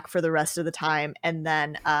it back for the rest of the time. And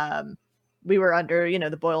then we were under,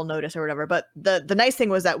 the boil notice or whatever. But the nice thing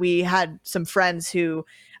was that we had some friends who,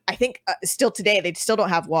 I think, still today they still don't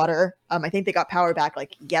have water. I think they got power back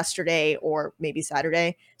like yesterday or maybe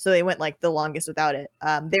Saturday, so they went like the longest without it.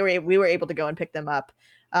 We were able to go and pick them up.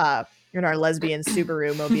 In our lesbian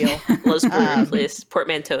Subaru mobile. Lesbaru, please.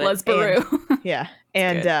 Portmanteau. Lesbaru.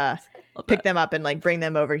 And pick them up and like bring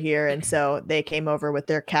them over here. And so they came over with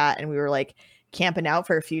their cat and we were like camping out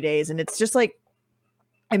for a few days. And it's just like,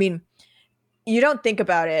 I mean, you don't think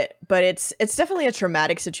about it, but it's definitely a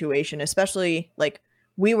traumatic situation, especially like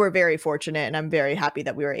we were very fortunate and I'm very happy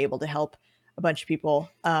that we were able to help a bunch of people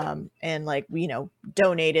and like we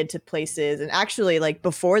donated to places. And actually like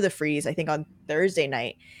before the freeze, I think on Thursday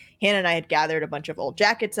night, Hannah and I had gathered a bunch of old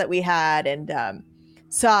jackets that we had and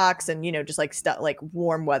socks and just like stuff like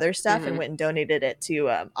warm weather stuff and went and donated it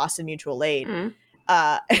to Austin Mutual Aid.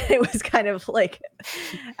 It was kind of like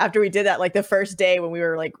after we did that, like the first day when we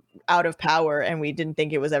were like out of power and we didn't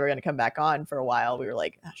think it was ever going to come back on for a while, we were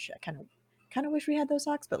like, oh shit, I kind of wish we had those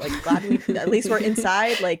socks, but like glad we at least we're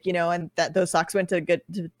inside, like and that those socks went to good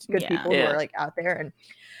people who are like out there. And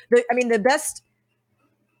the best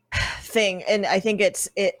thing, and I think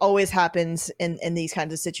it always happens in these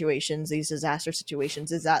kinds of situations, these disaster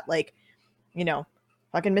situations, is that like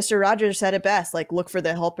fucking Mr. Rogers said it best, like look for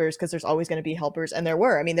the helpers because there's always going to be helpers. And there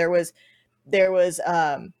were. I mean, there was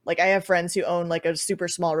like I have friends who own like a super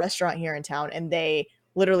small restaurant here in town and they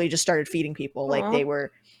literally just started feeding people. Like they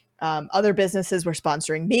were other businesses were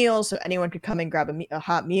sponsoring meals, so anyone could come and grab a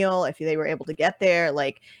hot meal if they were able to get there.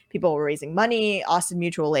 Like people were raising money. Austin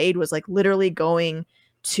Mutual Aid was like literally going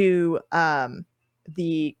to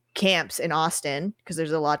the camps in Austin because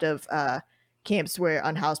there's a lot of camps where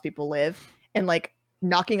unhoused people live and like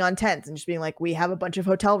knocking on tents and just being like, we have a bunch of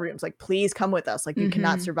hotel rooms, like please come with us, like you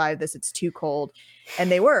cannot survive this, it's too cold.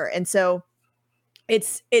 And they were. And so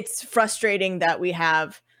it's frustrating that we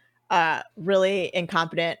have really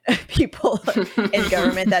incompetent people in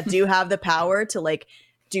government that do have the power to like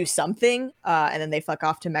do something and then they fuck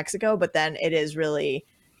off to Mexico. But then it is really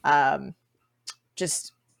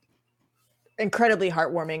just incredibly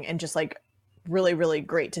heartwarming and just like really, really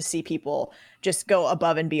great to see people just go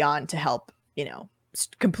above and beyond to help,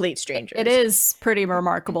 complete strangers. It is pretty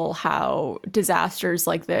remarkable how disasters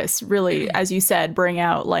like this really, as you said, bring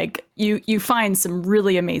out like you find some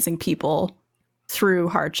really amazing people through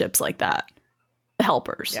hardships like that,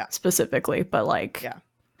 helpers specifically, but like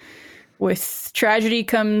with tragedy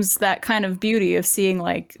comes that kind of beauty of seeing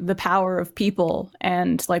like the power of people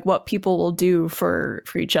and like what people will do for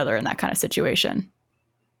each other in that kind of situation.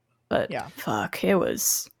 But fuck, it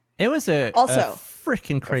was a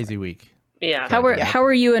freaking crazy week. Yeah. How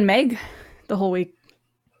are you and Meg? the whole week?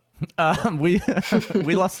 We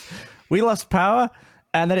lost power,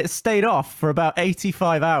 and then it stayed off for about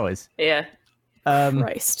 85 hours. Yeah.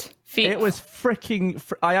 Christ. It was freaking.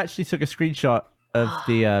 I actually took a screenshot of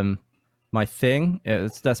the my thing.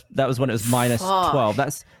 That was when it was minus 12.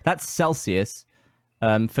 That's Celsius.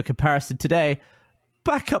 For comparison, today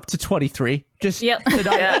back up to 23. Just It was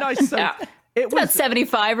about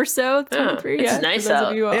 75 or so. 23. It's nice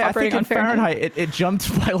out. I think in Fahrenheit it jumped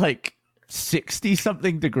by like 60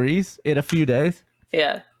 something degrees in a few days.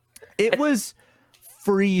 Yeah. It was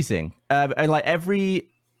freezing. And like every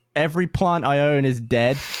plant I own is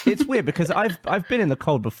dead. It's weird because I've been in the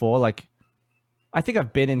cold before. Like, I think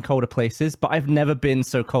I've been in colder places, but I've never been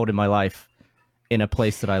so cold in my life in a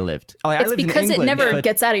place that I lived. It's because it never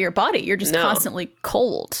gets out of your body. You're just constantly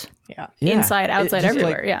cold. Yeah. Inside, outside,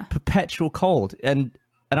 everywhere. Like perpetual cold. And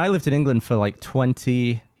I lived in England for like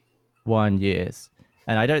 21 years,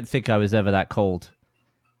 and I don't think I was ever that cold.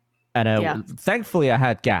 And thankfully, I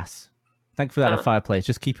had gas. Thankfully, I had a fireplace.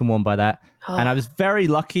 Just keeping warm by that. And I was very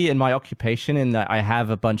lucky in my occupation in that I have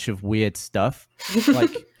a bunch of weird stuff,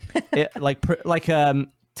 like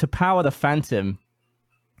to power the Phantom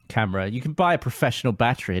camera. You can buy a professional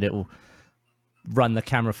battery and it will run the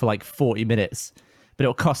camera for like 40 minutes, but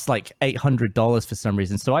it'll cost like $800 for some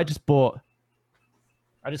reason. So I just got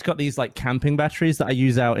these like camping batteries that I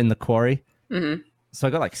use out in the quarry. Mm-hmm. So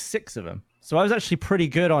I got like 6 of them. So I was actually pretty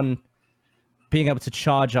good on being able to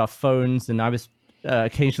charge our phones, and I was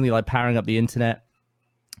occasionally like powering up the internet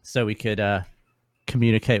so we could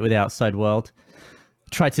communicate with the outside world.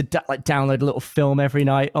 Tried to download a little film every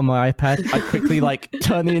night on my iPad. I'd quickly like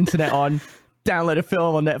turn the internet on, download a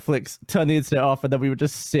film on Netflix, turn the internet off, and then we would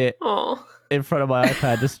just sit in front of my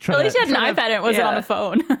iPad just trying. At least you had an iPad and it wasn't on the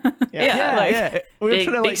phone. We were trying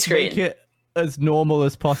to like make it as normal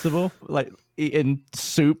as possible, like eating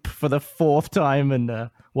soup for the 4th time and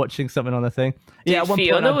watching something on the thing. Dude, at one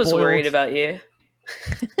Fiona point was worried about you.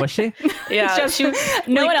 Was she? Yeah.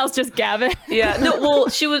 No one else, just Gavin. Yeah. No, well,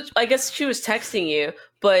 I guess she was texting you,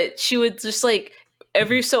 but she would just like,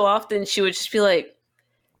 every so often, she would just be like,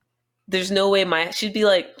 there's no way she'd be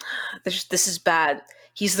like, this is bad.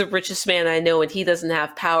 He's the richest man I know and he doesn't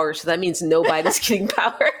have power. So that means nobody's getting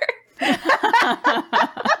power.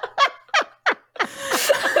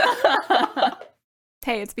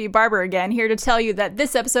 Hey, it's B. Barber again, here to tell you that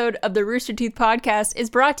this episode of the Rooster Teeth podcast is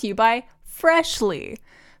brought to you by Freshly.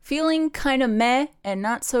 Feeling kind of meh and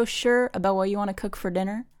not so sure about what you want to cook for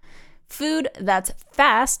dinner? Food that's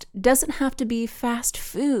fast doesn't have to be fast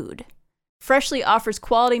food. Freshly offers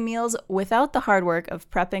quality meals without the hard work of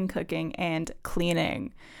prepping, cooking, and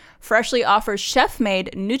cleaning. Freshly offers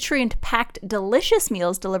chef-made, nutrient-packed, delicious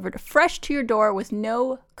meals delivered fresh to your door with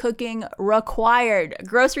no cooking required.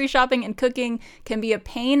 Grocery shopping and cooking can be a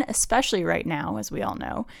pain, especially right now, as we all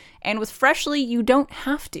know. And with Freshly, you don't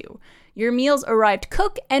have to. Your meals arrive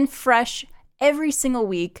cooked and fresh every single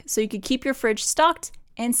week, so you can keep your fridge stocked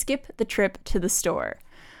and skip the trip to the store.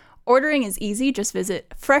 Ordering is easy. Just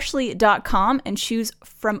visit freshly.com and choose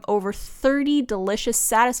from over 30 delicious,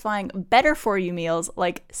 satisfying, better-for-you meals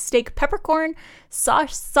like steak peppercorn,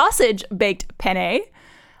 sausage baked penne,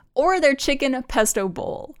 or their chicken pesto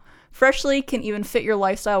bowl. Freshly can even fit your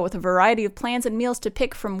lifestyle with a variety of plans and meals to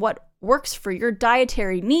pick from what works for your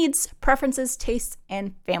dietary needs, preferences, tastes,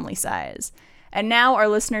 and family size. And now our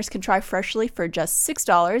listeners can try Freshly for just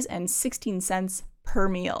 $6.16 per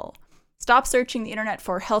meal. Stop searching the internet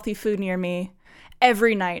for healthy food near me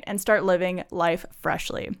every night and start living life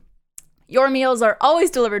freshly. Your meals are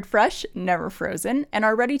always delivered fresh, never frozen, and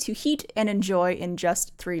are ready to heat and enjoy in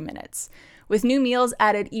just 3 minutes. With new meals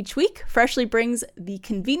added each week, Freshly brings the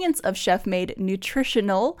convenience of chef-made,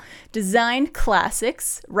 nutritional, designed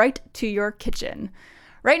classics right to your kitchen.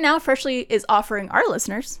 Right now, Freshly is offering our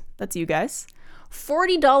listeners, that's you guys,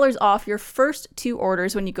 $40 off your first 2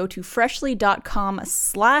 orders when you go to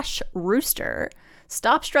freshly.com/rooster.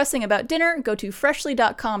 Stop stressing about dinner. Go to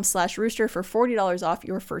freshly.com/rooster for $40 off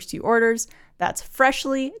your first 2 orders. That's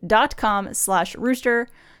freshly.com/rooster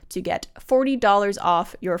to get $40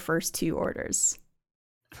 off your first 2 orders.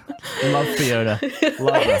 Love Fiona.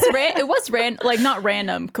 Love it was not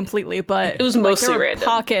random completely, but it was mostly there were random.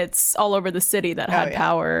 Pockets all over the city that had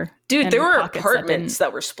power. Dude, there were apartments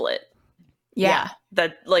that were split. Yeah.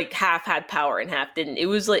 That like half had power and half didn't. It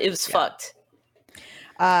was fucked.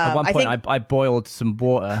 At one point, I boiled some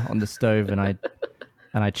water on the stove and I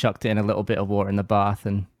chucked it in a little bit of water in the bath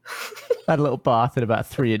and had a little bath in about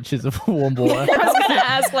 3 inches of warm water. I was going to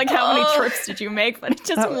ask how many trips did you make, but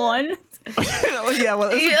just one. Yeah, well,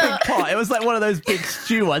 it was a big pot. It was like one of those big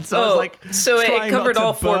stew ones. So I was like, so it covered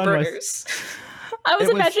all 4 burners. I was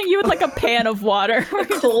imagining you with like a pan of water. A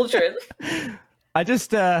cauldron. I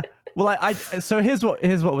just so here's what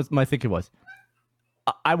was my thinking was.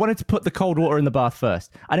 I wanted to put the cold water in the bath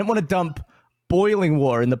first. I didn't want to dump boiling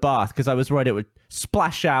water in the bath because I was worried it would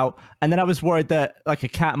splash out, and then I was worried that like a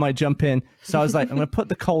cat might jump in. So I was like, I'm gonna put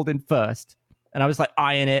the cold in first, and I was like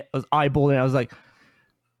eyeing it, I was eyeballing it. I was like,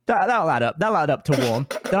 that'll add up. That'll add up to warm.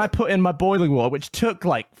 Then I put in my boiling water, which took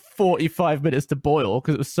like 45 minutes to boil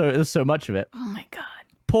because it was so much of it. Oh my god!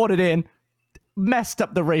 Poured it in. Messed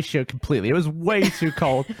up the ratio completely. It was way too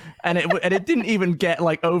cold, and it didn't even get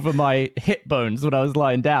like over my hip bones when I was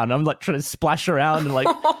lying down. I'm like trying to splash around and like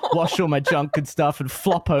wash all my junk and stuff and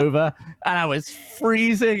flop over, and I was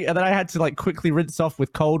freezing. And then I had to like quickly rinse off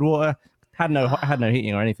with cold water. Had no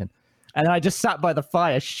heating or anything, and then I just sat by the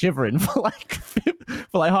fire shivering for like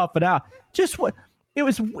half an hour. Just what it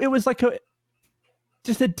was like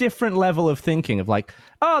just a different level of thinking of like,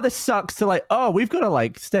 oh, this sucks, to like, oh, we've got to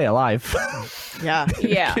like stay alive. Yeah.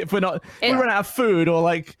 If we run out of food or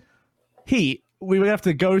like heat, we would have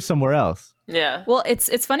to go somewhere else. Yeah. Well,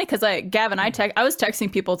 it's funny because I was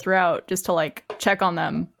texting people throughout just to like check on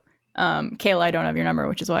them. Kayla, I don't have your number,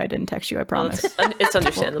 which is why I didn't text you. I promise. Well, it's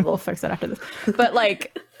understandable. We'll fix that after this. But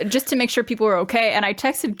like, just to make sure people were okay. And I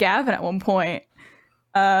texted Gavin at one point.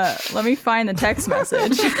 Let me find the text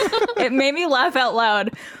message. It made me laugh out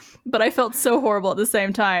loud, but I felt so horrible at the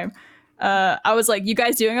same time. I was like, you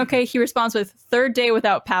guys doing okay? He responds with, third day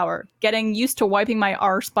without power. Getting used to wiping my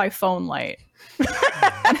arse by phone light.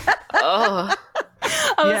 Oh.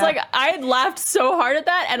 I was like, I had laughed so hard at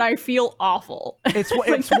that, and I feel awful. It's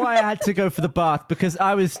why I had to go for the bath, because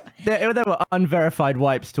there were unverified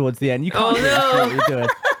wipes towards the end. You can't see what you're doing.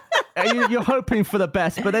 You're hoping for the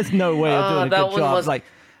best, but there's no way of doing a good job. Was like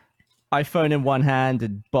iPhone in one hand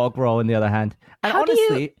and bog roll in the other hand. And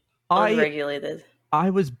honestly, unregulated. I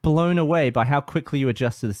was blown away by how quickly you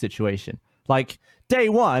adjust to the situation. Like day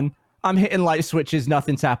one, I'm hitting light switches,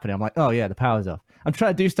 nothing's happening. I'm like, oh yeah, the power's off. I'm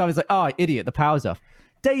trying to do stuff. It's like, oh, idiot, the power's off.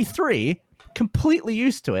 Day 3, completely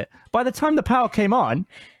used to it. By the time the power came on,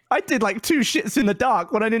 I did like 2 shits in the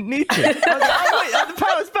dark when I didn't need to. I was like, oh wait, the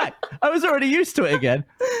power's back. I was already used to it again.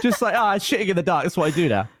 Just like, shitting in the dark. That's what I do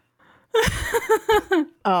now.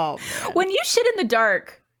 Oh, when you shit in the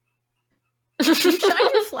dark, you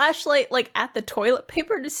shine your flashlight like at the toilet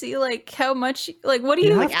paper to see like how much, like what do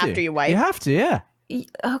you like after you wipe? You have to, yeah.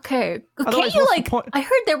 Okay. Otherwise, can't you like? I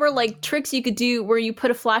heard there were like tricks you could do where you put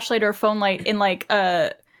a flashlight or a phone light in like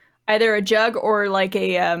either a jug or like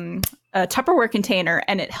a Tupperware container,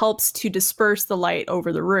 and it helps to disperse the light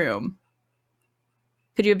over the room.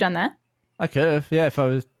 Could you have done that? I could have, yeah, if I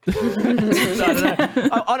was. I don't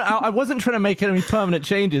know. I wasn't trying to make any permanent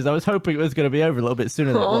changes. I was hoping it was going to be over a little bit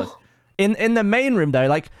sooner than it was. In the main room though,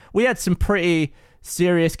 like we had some pretty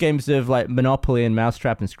serious games of like Monopoly and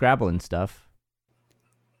Mousetrap and Scrabble and stuff.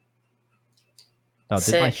 Oh,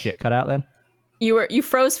 did my shit cut out then? You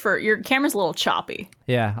froze for your camera's a little choppy.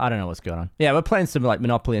 Yeah, I don't know what's going on. Yeah, we're playing some like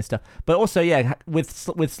Monopoly and stuff, but also yeah, with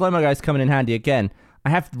Slow-Mo Guys coming in handy again. I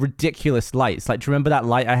have ridiculous lights. Like, do you remember that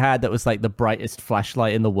light I had that was like the brightest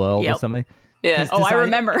flashlight in the world or something? Yeah. I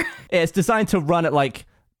remember. Yeah, it's designed to run at like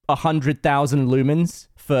 100,000 lumens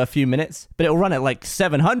for a few minutes, but it'll run at like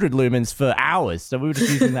 700 lumens for hours. So we were just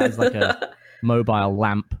using that as like a mobile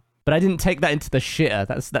lamp. But I didn't take that into the shitter.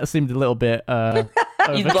 That seemed a little bit.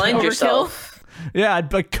 You blind yourself. Yeah,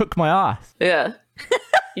 I'd cook my ass. Yeah.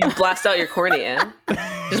 You blast out your cornea.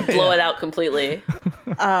 Just blow it out completely.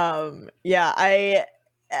 Yeah,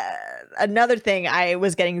 another thing I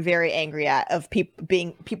was getting very angry at of people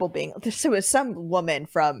being there was some woman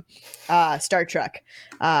from Star Trek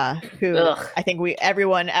who I think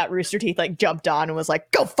everyone at Rooster Teeth like jumped on and was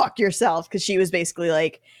like, go fuck yourself, because she was basically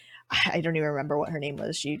like, I don't even remember what her name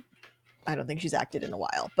was. I don't think she's acted in a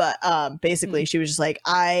while, but basically she was just like,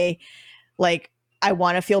 I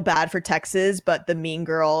want to feel bad for Texas, but the mean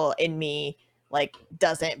girl in me like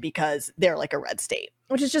doesn't, because they're like a red state,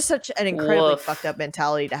 which is just such an incredibly fucked up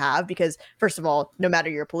mentality to have, because first of all, no matter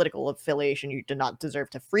your political affiliation, you do not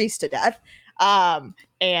deserve to freeze to death. And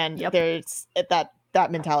there's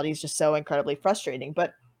that mentality is just so incredibly frustrating,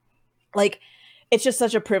 but like, it's just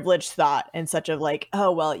such a privileged thought and such a like,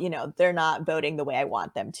 oh, well, you know, they're not voting the way I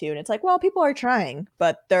want them to. And it's like, well, people are trying,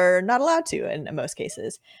 but they're not allowed to in most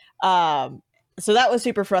cases. So that was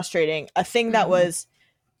super frustrating. A thing that was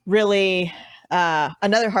really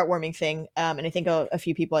another heartwarming thing. And I think a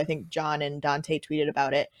few people, I think John and Dante tweeted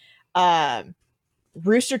about it.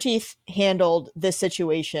 Rooster Teeth handled this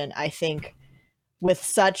situation, I think, with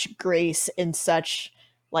such grace and such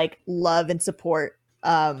like love and support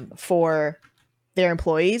for their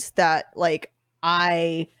employees that like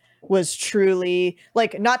I was truly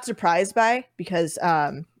like not surprised by, because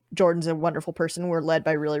Jordan's a wonderful person. We're led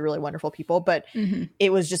by really, really wonderful people, but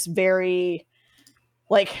it was just very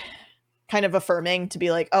like kind of affirming to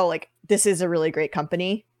be like, oh, like this is a really great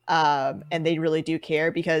company. And they really do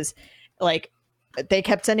care, because like they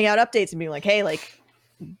kept sending out updates and being like, hey, like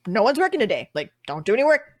no one's working today. Like don't do any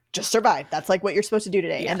work. Just survive. That's like what you're supposed to do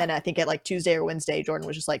today. Yeah. And then I think at like Tuesday or Wednesday, Jordan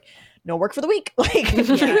was just like, no work for the week. Like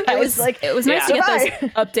it was nice to get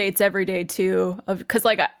those updates every day too, because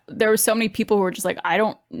like there were so many people who were just like, I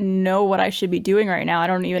don't know what I should be doing right now. I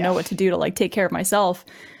don't even know what to do to like take care of myself.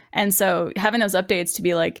 And so having those updates to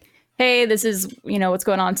be like, hey, this is, you know, what's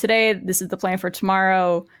going on today. This is the plan for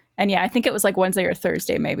tomorrow. And yeah, I think it was like Wednesday or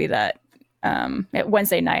Thursday, maybe that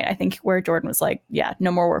Wednesday night, I think, where Jordan was like, yeah,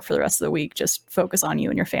 no more work for the rest of the week. Just focus on you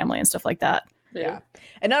and your family and stuff like that. Yeah.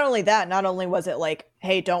 And not only that, not only was it like,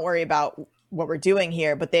 hey, don't worry about what we're doing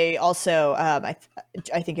here, but they also, I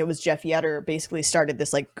think it was Jeff Yetter basically started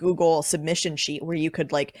this like Google submission sheet where you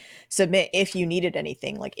could like submit if you needed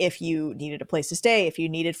anything, like if you needed a place to stay, if you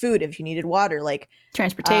needed food, if you needed water, like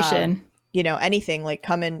transportation, you know, anything, like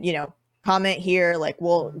come and, you know, comment here. Like,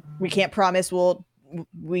 we can't promise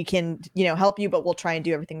we can, you know, help you, but we'll try and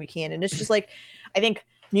do everything we can. And it's just like, I think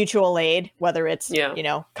mutual aid, whether it's, you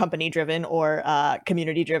know, company driven or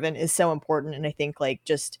community driven, is so important. And I think like,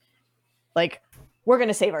 just like, we're going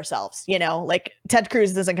to save ourselves, you know, like Ted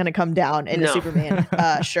Cruz isn't going to come down in a Superman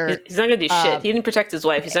shirt. He's not going to do shit. He didn't protect his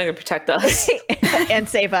wife. He's not going to protect us and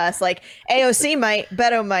save us. Like AOC might,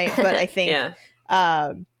 Beto might, but I think,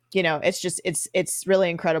 you know, it's just, it's really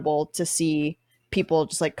incredible to see people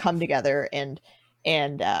just like come together and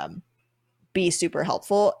be super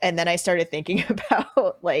helpful. And then I started thinking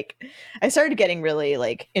about like, I started getting really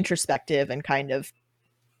like introspective and kind of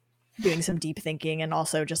doing some deep thinking. And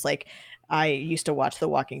also just like, I used to watch The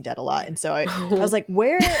Walking Dead a lot. And so I was like,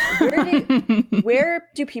 where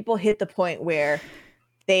do people hit the point where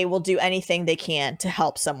they will do anything they can to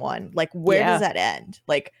help someone? Like, where does that end?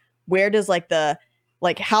 Like, where does like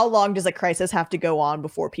how long does a crisis have to go on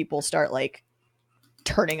before people start like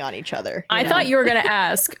turning on each other? I thought you were going to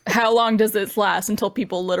ask, how long does this last until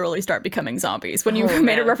people literally start becoming zombies? When you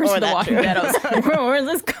made a reference to The Walking Dead, I was like, where's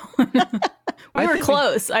this going? We were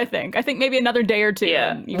close, I think. I think maybe another day or two.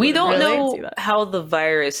 Yeah. We don't know how the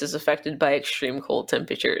virus is affected by extreme cold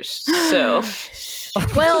temperatures. So,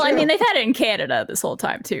 well, I mean, they've had it in Canada this whole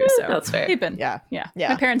time too. So that's fair. Yeah.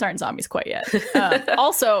 My parents aren't zombies quite yet.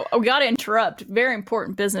 Also, we got to interrupt. Very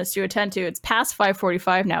important business to attend to. It's past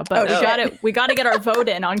 5:45 now, but we got to get our vote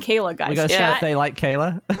in on Kayla, guys. We got to show if they like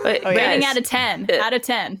Kayla. Rating out of 10. Out of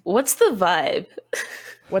 10. What's the vibe?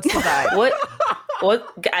 What's the vibe? What?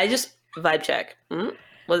 I just vibe check.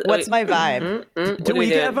 What's my vibe? Do we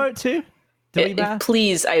get a vote too?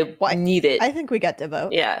 Please, I need it. I think we get to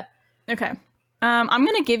vote. Yeah. Okay. I'm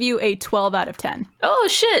going to give you a 12 out of 10. Oh,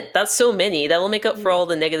 shit. That's so many. That'll make up for all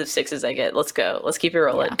the -6s I get. Let's go. Let's keep it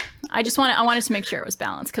rolling. Yeah. I wanted to make sure it was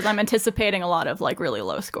balanced because I'm anticipating a lot of like really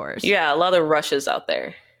low scores. Yeah, a lot of rushes out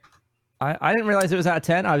there. I didn't realize it was out of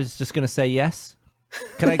 10. I was just going to say yes.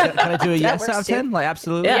 Can I do a yes out of 10? Like,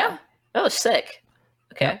 absolutely. Yeah. Oh, sick.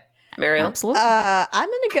 Okay. Mariel? Absolutely. I'm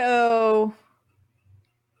going to go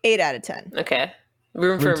 8 out of 10. Okay.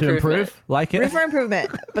 Room for improvement. Like it. Room for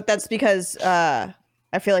improvement. But that's because I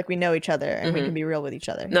feel like we know each other and we can be real with each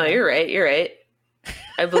other. No, you're right. You're right.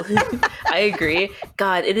 I believe. I agree.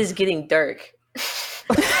 God, it is getting dark.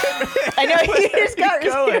 I know you just got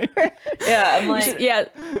going. Yeah, I'm like,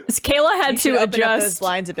 Kayla had to adjust those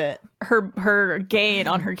blinds a bit. Her gain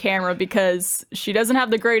on her camera because she doesn't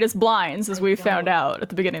have the greatest blinds, as we found out at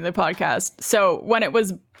the beginning of the podcast. So when it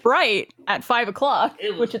was bright at 5 o'clock,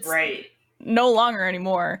 which it's bright. No longer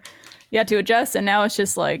anymore, you had to adjust, and now it's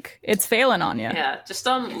just like it's failing on you. Yeah, just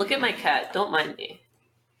look at my cat. Don't mind me.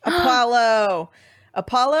 Apollo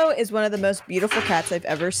is one of the most beautiful cats I've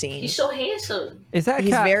ever seen. He's so handsome. Is that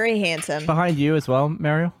He's cat very handsome. behind you as well,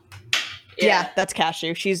 Mariel? Yeah, that's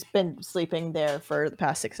Cashew. She's been sleeping there for the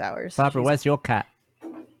past 6 hours. Barbara, where's your cat?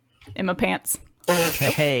 In my pants.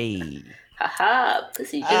 Hey. Haha,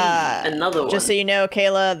 pussy another one. Just so you know,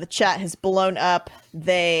 Kayla, the chat has blown up.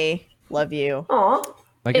 They love you. Aw.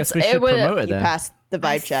 I guess we should promote it You then. passed the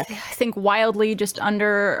vibe check. I think wildly just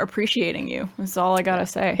under appreciating you. That's all I gotta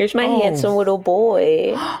say. Here's my handsome little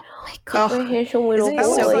boy. Oh my god. My handsome little Isn't boy.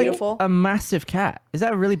 he so beautiful? A massive cat. Is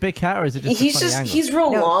that a really big cat or is it just He's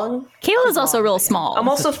real long. Kayla's also real small. I'm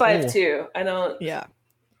also 5'2". I don't. Yeah.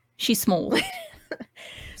 She's small.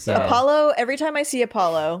 So, Apollo, every time I see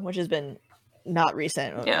Apollo, which has been not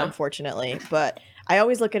recent, unfortunately, but I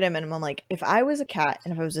always look at him and I'm like, if I was a cat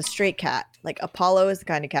and if I was a straight cat, like Apollo is the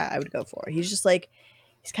kind of cat I would go for. He's just like,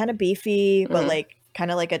 he's kind of beefy, but like kind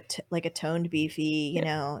of like a toned beefy, you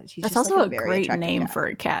know. He's That's just also like a great name for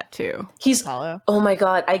a cat too. He's Apollo. Oh my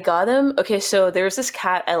god, I got him. Okay, so there was this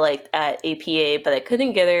cat I liked at APA, but I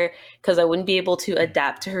couldn't get her because I wouldn't be able to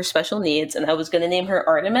adapt to her special needs, and I was going to name her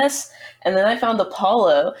Artemis, and then I found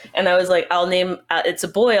Apollo, and I was like, I'll name it's a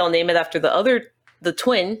boy, I'll name it after the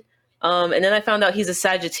twin. And then I found out he's a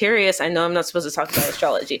Sagittarius. I know I'm not supposed to talk about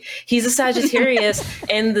astrology. He's a Sagittarius,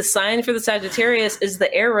 and the sign for the Sagittarius is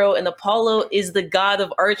the arrow, and Apollo is the god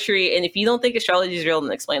of archery. And if you don't think astrology is real,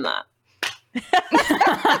 then explain that.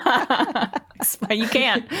 You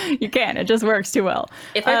can't. It just works too well.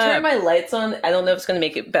 If I turn my lights on, I don't know if it's going to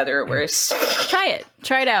make it better or worse. Try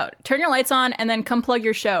it out. Turn your lights on and then come plug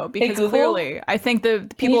your show, because clearly I think the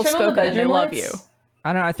people have spoken and they love you.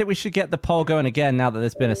 I don't know. I think we should get the poll going again now that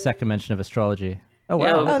there's been a second mention of astrology. Oh,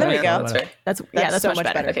 wow. Oh, there we go. That's right. That's so much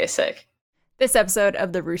better. Okay, sick. This episode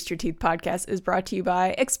of the Rooster Teeth podcast is brought to you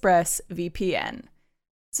by ExpressVPN.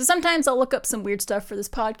 So sometimes I'll look up some weird stuff for this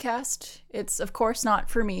podcast. It's, of course, not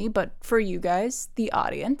for me, but for you guys, the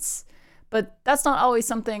audience. But that's not always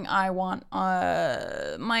something I want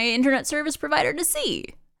my internet service provider to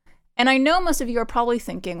see. And I know most of you are probably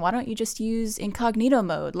thinking, why don't you just use incognito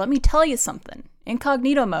mode? Let me tell you something.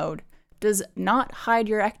 Incognito mode does not hide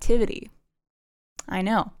your activity. I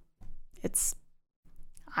know.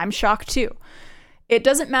 I'm shocked too. It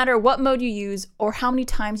doesn't matter what mode you use or how many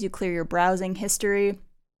times you clear your browsing history.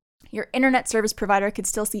 Your internet service provider could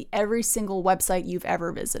still see every single website you've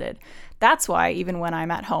ever visited. That's why even when I'm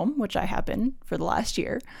at home, which I have been for the last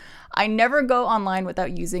year, I never go online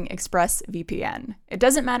without using ExpressVPN. It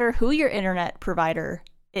doesn't matter who your internet provider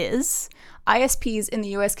is. ISPs in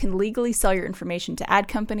the US can legally sell your information to ad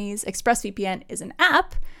companies. ExpressVPN is an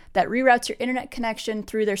app that reroutes your internet connection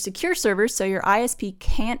through their secure servers so your ISP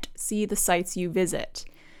can't see the sites you visit.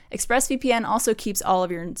 ExpressVPN also keeps all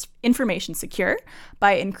of your information secure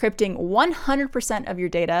by encrypting 100% of your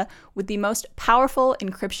data with the most powerful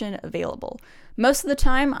encryption available. Most of the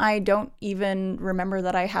time, I don't even remember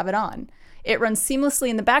that I have it on. It runs seamlessly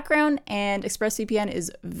in the background, and ExpressVPN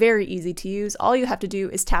is very easy to use. All you have to do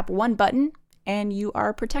is tap one button, and you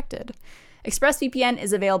are protected. ExpressVPN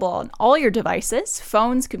is available on all your devices,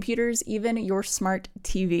 phones, computers, even your smart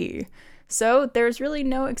TV. So there's really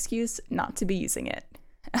no excuse not to be using it.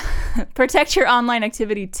 Protect your online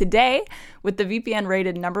activity today with the VPN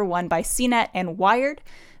rated #1 by CNET and Wired.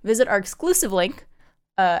 Visit our exclusive link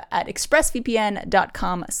at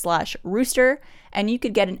expressvpn.com/rooster, and you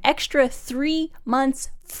could get an extra 3 months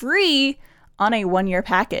free on a 1-year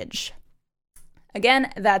package.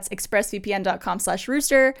 Again, that's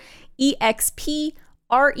expressvpn.com/rooster,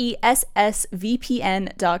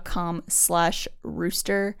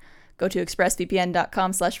 expressvpn.com/rooster. Go to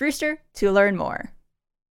expressvpn.com/rooster to learn more.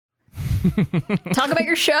 Talk about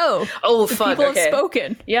your show. Oh, fuck. People have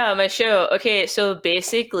spoken. Yeah, my show. Okay, so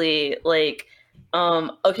basically, like,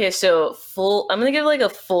 okay, so I'm gonna give like a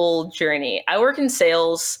full journey. I work in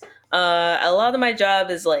sales. A lot of my job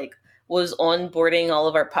was onboarding all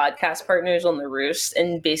of our podcast partners on the Roost,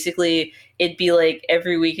 and basically it'd be like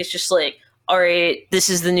every week it's just like, all right, this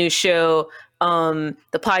is the new show. The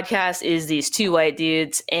podcast is these two white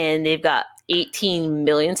dudes, and they've got 18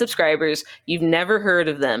 million subscribers. You've never heard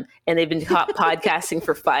of them, and they've been podcasting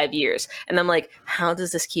for 5 years. And I'm like, how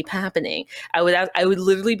does this keep happening? I would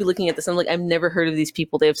literally be looking at this. I'm like, I've never heard of these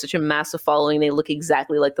people. They have such a massive following. They look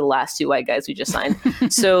exactly like the last two white guys we just signed.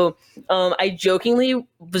 So I jokingly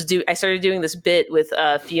I started doing this bit with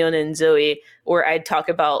Fiona and Zoe, where I'd talk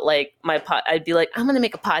about like I'd be like, I'm going to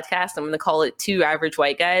make a podcast. I'm going to call it Two Average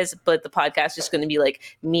White Guys, but the podcast is just going to be like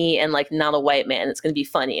me and like not a white man. It's going to be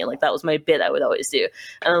funny. And like, that was my bit I would always do.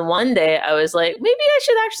 And one day I was like, maybe I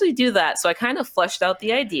should actually do that. So I kind of fleshed out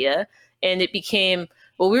the idea, and it became,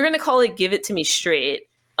 well, we were going to call it Give It To Me Straight.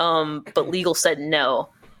 But legal said no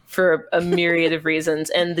for a myriad of reasons.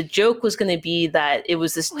 And the joke was going to be that it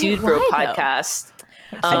was this Dude Bro podcast.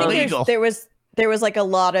 I think there was like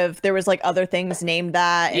other things named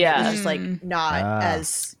that, and it was just like not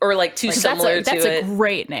as, or like too similar to it. That's a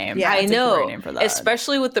great name. Yeah, I know, a great name for that.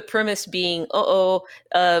 Especially with the premise being,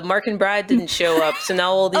 Mark and Brad didn't show up, so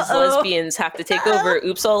now all these lesbians have to take over.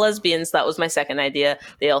 Oops, all lesbians. That was my second idea.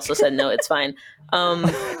 They also said no, it's fine.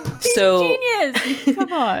 So genius.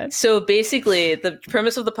 Come on. So basically, the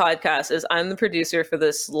premise of the podcast is I'm the producer for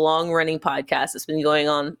this long-running podcast that's been going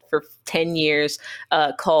on for 10 years,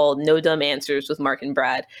 called No Dumb Answers with Mark and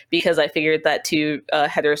Brad, because I figured that two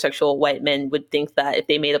heterosexual white men would think that if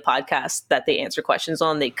they made a podcast that they answer questions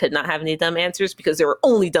on, they could not have any dumb answers because there were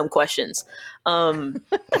only dumb questions. And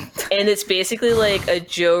it's basically like a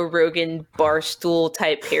Joe Rogan Barstool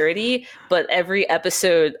type parody, but every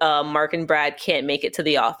episode, Mark and Brad can't make it to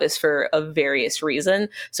the office for a various reason.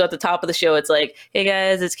 So at the top of the show, it's like, hey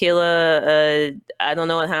guys, it's Kayla. I don't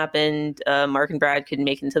know what happened. Mark and Brad couldn't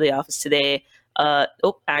make it into the office today.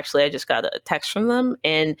 Actually, I just got a text from them,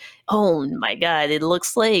 and oh my God, it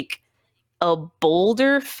looks like a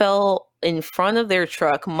boulder fell in front of their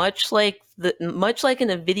truck, much like in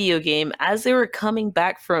a video game, as they were coming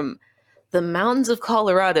back from the mountains of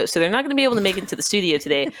Colorado. So they're not going to be able to make it to the studio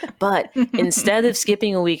today. But instead of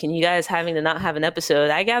skipping a week and you guys having to not have an episode,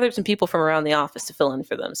 I gathered some people from around the office to fill in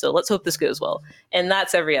for them. So let's hope this goes well. And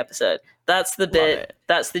that's every episode. That's the bit.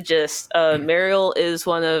 That's the gist. Mariel is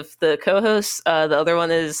one of the co-hosts. The other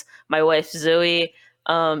one is my wife, Zoe.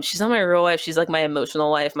 She's not my real wife. She's like my emotional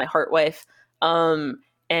wife, my heart wife.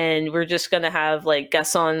 And we're just going to have like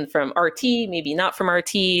guests on from RT, maybe not from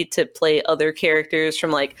RT, to play other characters from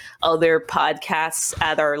like other podcasts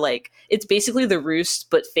at our like, it's basically the Roost,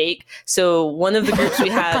 but fake. So one of the groups we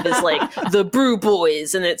have is like the Brew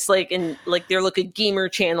Boys, and it's like, and like they're like a gamer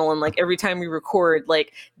channel, and like every time we record,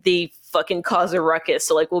 like they fucking cause a ruckus.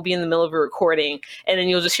 So like we'll be in the middle of a recording and then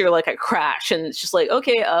you'll just hear like a crash, and it's just like,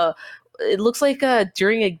 okay, it looks like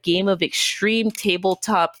during a game of extreme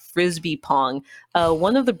tabletop frisbee pong,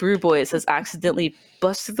 one of the Brew Boys has accidentally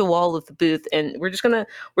busted the wall of the booth, and we're just gonna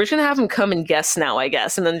have him come and guest now, I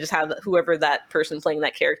guess, and then just have whoever that person playing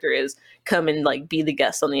that character is come and like be the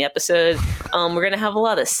guest on the episode. We're gonna have a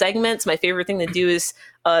lot of segments. My favorite thing to do is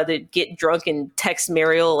to get drunk and text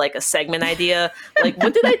Mariel like a segment idea. Like,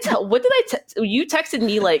 what did I tell? You texted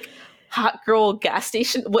me like hot girl gas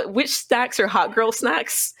station. Which snacks are hot girl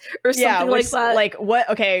snacks or something like that? Like what?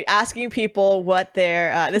 Okay, asking people what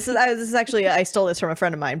their this is actually, I stole this from a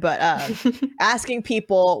friend of mine, but asking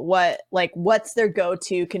people what's their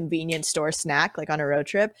go-to convenience store snack like on a road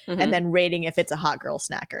trip, and then rating if it's a hot girl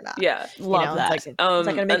snack or not. Yeah, love that. It's like, is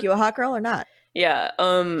that gonna make you a hot girl or not? Yeah.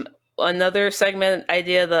 Another segment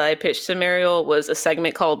idea that I pitched to Mariel was a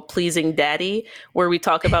segment called Pleasing Daddy, where we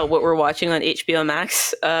talk about what we're watching on HBO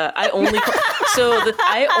Max. I only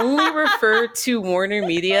refer to Warner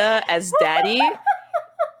Media as Daddy.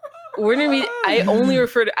 Warner Media, I only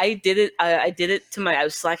refer to, I did it to I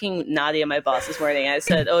was slacking Nadia, my boss, this morning. I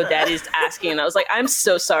said, oh, Daddy's asking. And I was like, I'm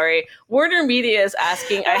so sorry. Warner Media is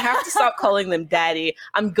asking. I have to stop calling them Daddy.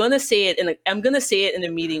 I'm going to say it in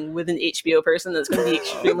a meeting with an HBO person. That's going to be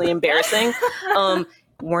extremely embarrassing.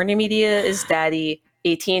 Warner Media is Daddy.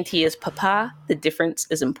 AT&T is Papa. The difference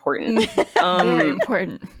is important. Very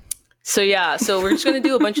important. So we're just going to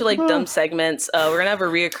do a bunch of like dumb segments. We're going to have a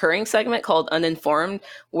reoccurring segment called Uninformed,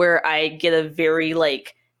 where I get a very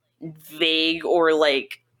like vague or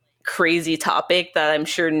like crazy topic that I'm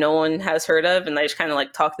sure no one has heard of, and I just kind of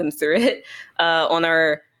like talk them through it. On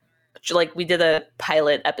our, like, we did a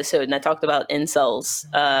pilot episode and I talked about incels,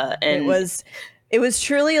 and it was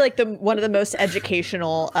truly like one of the most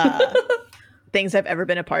educational things I've ever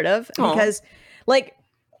been a part of. Aww. Because like,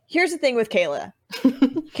 here's the thing with Kayla.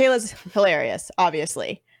 Kayla's hilarious,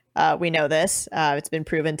 obviously. We know this. It's been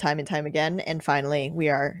proven time and time again. And finally, we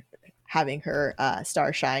are having her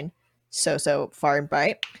star shine so far and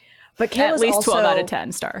bright. But Kayla's at least also 12 out of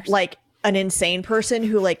 10 stars. Like an insane person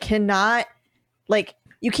who like cannot, like,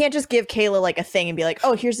 you can't just give Kayla like a thing and be like,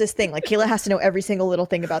 oh, here's this thing. Like, Kayla has to know every single little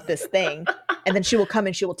thing about this thing. And then she will come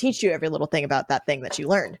and she will teach you every little thing about that thing that you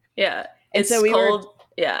learned. Yeah. It's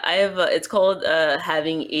called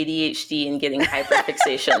having ADHD and getting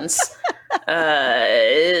hyperfixations.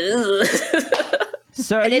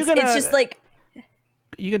 So it's just like,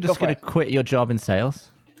 you're just going to quit your job in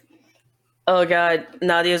sales? Oh God,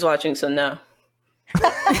 Nadia's watching, so no.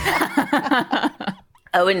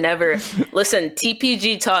 I would never. Listen,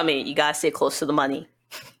 TPG taught me you gotta stay close to the money.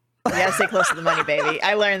 You gotta stay close to the money, baby.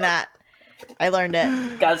 I learned that. I learned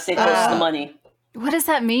it. Gotta stay close to the money. What does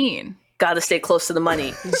that mean? Gotta stay close to the money.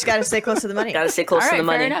 You just gotta stay close to the money. Gotta stay close to the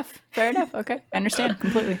money. Fair enough. Okay, I understand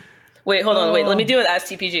completely. Wait, hold on. Wait, let me do it as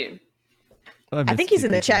TPG. I think he's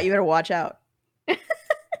in the chat. You better watch out.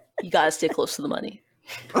 You gotta stay close to the money.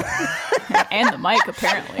 And the mic,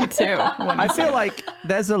 apparently, too. I feel like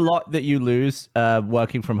there's a lot that you lose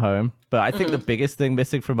working from home, but I think the biggest thing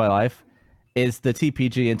missing from my life is the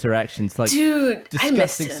TPG interactions. Like, dude, I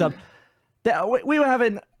missed him. We were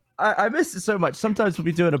having. I missed it so much. Sometimes we'll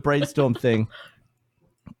be doing a brainstorm thing,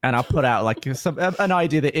 and I'll put out like an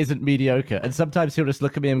idea that isn't mediocre, and sometimes he'll just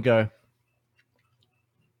look at me and go,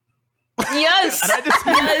 Yes. And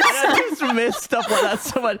I just miss stuff like that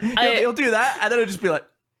so much. He'll do that, and then it'll just be like,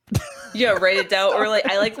 yeah, write it down. Or like,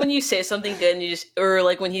 I like when you say something good and you just, or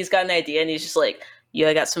like when he's got an idea and he's just like, yeah,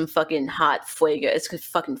 I got some fucking hot fuego. It's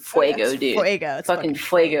fucking fuego, dude. Fuego. It's fucking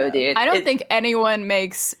fuego, dude. I don't think anyone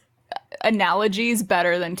analogies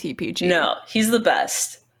better than TPG. No, he's the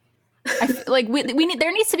best. Like we need,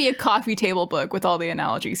 there needs to be a coffee table book with all the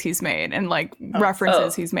analogies he's made and like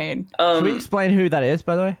references he's made. Can we explain who that is,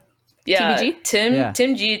 by the way? Yeah, TPG?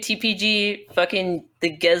 Tim G, TPG, fucking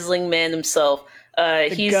the Gesling man himself.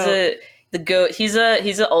 He's the goat. He's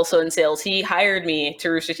also in sales. He hired me to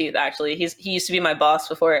Rooster Teeth. Actually, he used to be my boss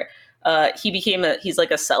before. He's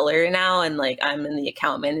like a seller now, and like I'm in the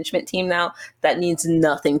account management team now. That means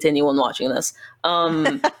nothing to anyone watching this.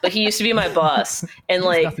 But he used to be my boss, and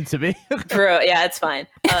like nothing to me, bro. Yeah, it's fine.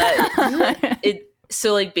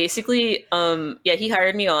 So like basically, he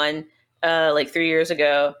hired me on like 3 years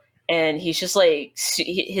ago, and he's just like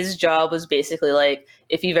his job was basically like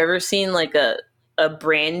if you've ever seen like a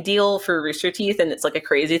brand deal for Rooster Teeth and it's like a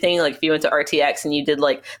crazy thing, like if you went to RTX and you did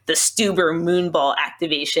like the Stuber Moonball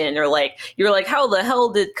activation, or like you're like, how the hell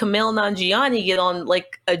did Kumail Nanjiani get on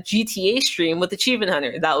like a GTA stream with Achievement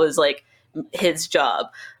Hunter? That was like his job.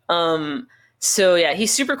 So yeah,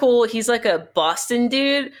 he's super cool. He's like a Boston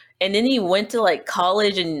dude, and then he went to like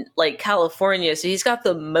college in like California, so he's got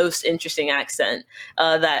the most interesting accent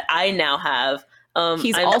that I now have.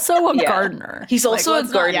 He's also a gardener. He's also a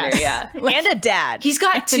gardener, yeah. And a dad. He's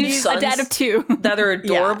got two sons, a dad of two that are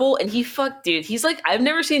adorable. And dude, he's like, I've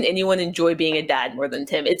never seen anyone enjoy being a dad more than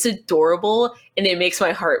Tim. It's adorable, and it makes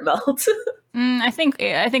my heart melt. I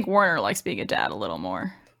think Warner likes being a dad a little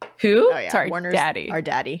more. Who? Oh, yeah. Sorry, Warner's Daddy. Our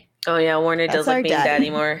daddy. Oh yeah, Warner does like being daddy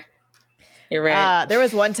more. You're right. There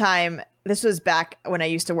was one time, this was back when I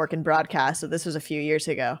used to work in broadcast, so this was a few years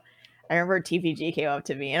ago. I remember TPG came up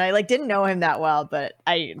to me, and I like didn't know him that well, but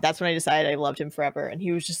that's when I decided I loved him forever. And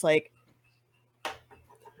he was just like,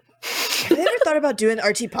 "Have you ever thought about doing an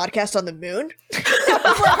RT podcast on the moon?"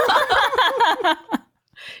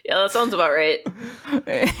 Yeah, that sounds about right.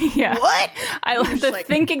 Yeah. What? I like the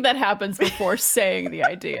thinking that happens before saying the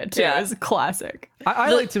idea too is classic.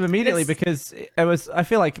 I liked him immediately because it was. I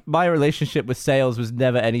feel like my relationship with sales was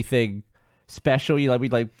never anything special.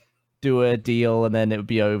 We'd like do a deal and then it would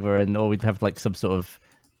be over, or we'd have like some sort of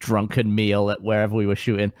drunken meal at wherever we were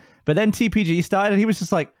shooting. But then TPG started, and he was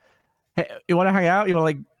just like, "Hey, you want to hang out? You want to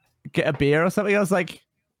like get a beer or something?" I was like,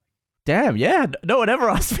 "Damn, yeah." No one ever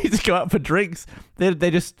asked me to go out for drinks. They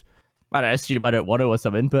just, I don't assume I don't want to or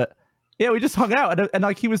something. But yeah, we just hung out, and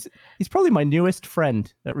like he's probably my newest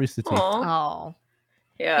friend at Rooster Teeth. Oh,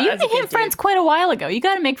 yeah. You became friends quite a while ago. You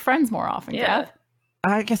got to make friends more often, yeah. Gav.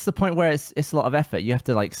 I guess the point where it's a lot of effort. You have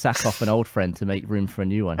to like sack off an old friend to make room for a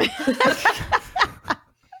new one.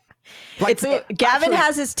 Gavin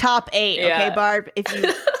has his top 8. Yeah. Okay, Barb. If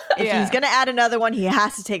he's gonna add another one, he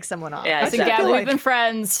has to take someone off. Yeah, I think Gavin, we've been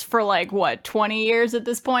friends for like what 20 years at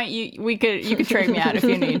this point. You could trade me out if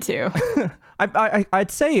you need to. I'd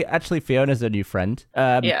say actually Fiona's a new friend.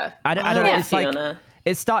 Yeah, I don't know. It's Fiona. like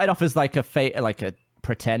it started off as like a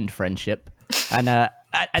pretend friendship, and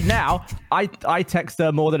now I text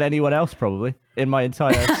her more than anyone else probably in my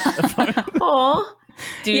entire phone. Aw.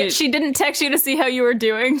 Dude. Yeah, she didn't text you to see how you were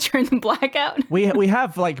doing during the blackout? We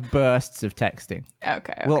have like bursts of texting.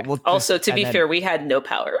 Okay. We'll also, to be fair, we had no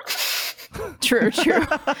power. True.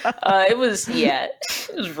 It was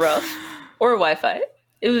rough. Or Wi-Fi.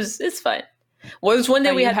 It's fine. Well, it was one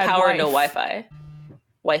day we had power and no Wi-Fi.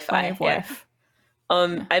 Wi-Fi. Yeah.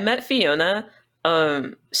 I met Fiona.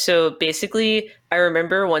 So basically, I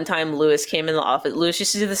remember one time Lewis came in the office. Lewis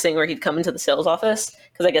used to do this thing where he'd come into the sales office,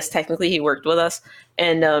 because I guess technically he worked with us.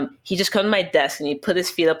 And he'd just come to my desk and he'd put his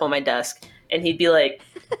feet up on my desk and he'd be like,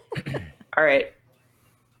 all right,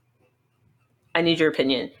 I need your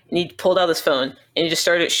opinion. And he pulled out his phone and he just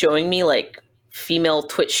started showing me like female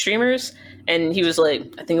Twitch streamers. And he was like,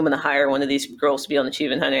 I think I'm going to hire one of these girls to be on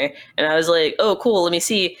Achievement Hunter. And I was like, oh, cool. Let me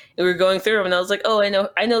see. And we were going through them. And I was like, oh,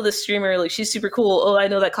 I know this streamer. Like, she's super cool. Oh, I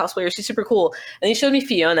know that cosplayer. She's super cool. And he showed me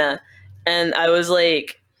Fiona. And I was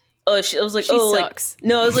like, she sucks.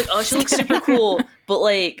 No, I was like, oh, she looks super cool. But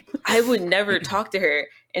like, I would never talk to her.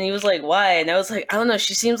 And he was like, why? And I was like, I don't know.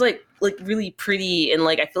 She seems like really pretty. And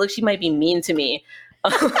like, I feel like she might be mean to me.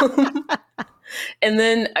 And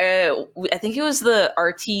then I think it was the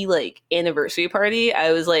RT like anniversary party.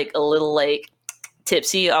 I was like a little like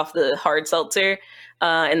tipsy off the hard seltzer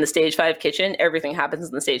in the Stage 5 kitchen. Everything happens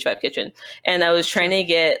in the Stage 5 kitchen. And I was trying to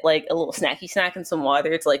get like a little snacky snack and some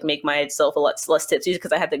water to like make myself a lot less tipsy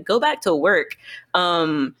because I had to go back to work.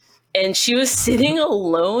 and she was sitting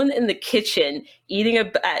alone in the kitchen eating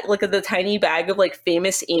the tiny bag of like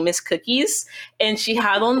Famous Amos cookies, and she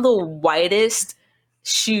had on the whitest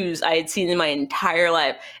shoes I had seen in my entire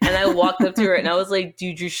life. And I walked up to her and I was like,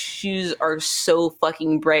 dude, your shoes are so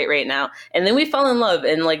fucking bright right now. And then we fell in love,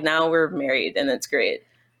 and like now we're married, and it's great.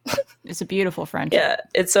 It's a beautiful friendship. Yeah,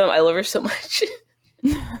 it's I love her so much.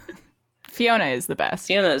 Fiona is the best.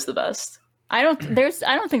 Fiona is the best. I don't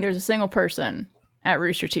think there's a single person at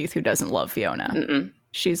Rooster Teeth who doesn't love Fiona. Mm-mm.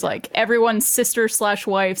 She's like everyone's sister /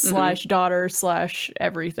 wife / daughter /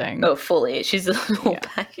 everything. Oh, fully. She's a whole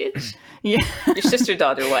package. Yeah. Your sister,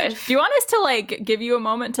 daughter, wife. Do you want us to like give you a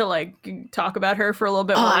moment to like talk about her for a little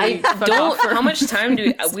bit? I don't. How much time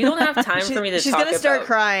do we don't have time for me to talk about? She's gonna start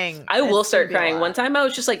crying. I will start crying. One time I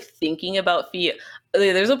was just like thinking about Fiona.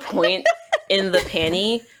 There's a point in the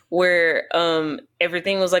Panty where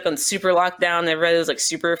everything was like on super lockdown. Everybody was like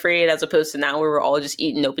super afraid, as opposed to now where we're all just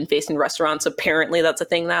eating open faced in restaurants. Apparently that's a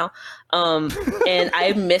thing now. And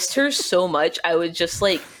I missed her so much. I would just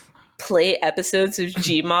like play episodes of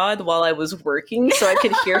Gmod while I was working so I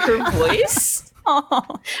could hear her voice.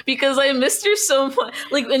 Because I missed her so much.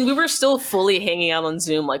 Like, and we were still fully hanging out on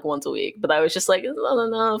Zoom like once a week, but I was just like, it's not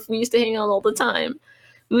enough. We used to hang out all the time.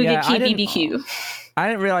 We would get BBQ. I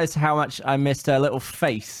didn't realize how much I missed her little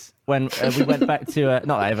face when we went back to not that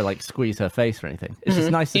I ever like squeeze her face or anything. It's just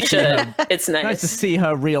nice to see her. It's nice to see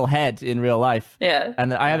her real head in real life. Yeah.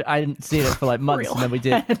 And I didn't see it for like months, and then we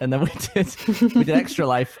did Extra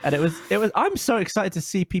Life, and it was. I'm so excited to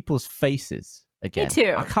see people's faces again. Me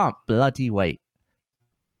too. I can't bloody wait.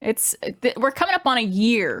 We're coming up on a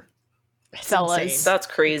year. Fellas, that's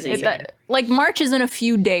crazy. Like March is in a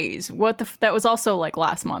few days. That was also like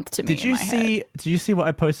last month to me. Did you see what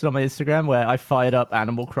I posted on my Instagram where I fired up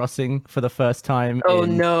Animal Crossing for the first time? Oh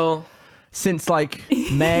no! Since like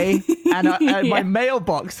May, and my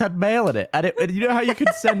mailbox had mail in it, and you know how you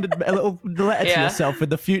could send a little letter to yourself in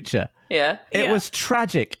the future. Yeah, it was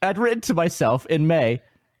tragic. I'd written to myself in May,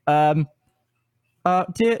 dear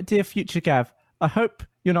future Gav, I hope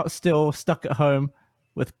you're not still stuck at home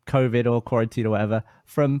with COVID or quarantine or whatever,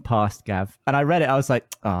 from past Gav. And I read it, I was like,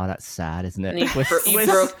 oh, that's sad, isn't it? You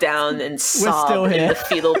broke down and sobbed in the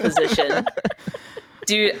fetal position.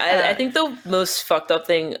 Dude, I think the most fucked up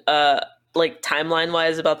thing, like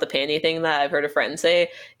timeline-wise about the Panty thing that I've heard a friend say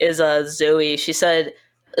is Zoe. She said,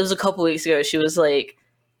 it was a couple weeks ago, she was like,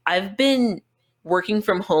 I've been working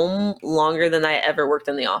from home longer than I ever worked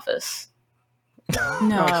in the office.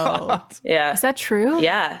 No. Yeah. Is that true?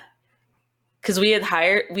 Yeah. Because we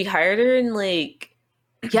hired her in like,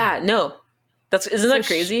 isn't that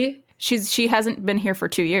crazy? She hasn't been here for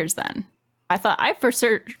 2 years then. I for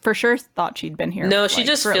sure thought she'd been here. No, she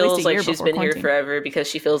just feels like she's been here forever because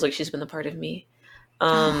she feels like she's been a part of me.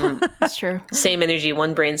 That's true. Same energy,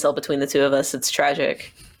 one brain cell between the two of us. It's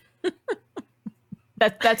tragic.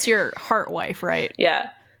 That's your heart wife, right?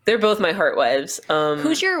 Yeah. They're both my heart wives.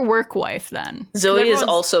 Who's your work wife then? Zoe is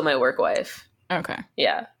also my work wife. Okay.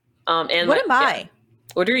 Yeah. And what am I?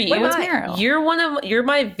 What are you? What's Meryl? You're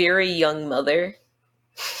my very young mother.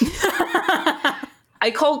 I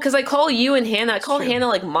call you and Hannah. I call Hannah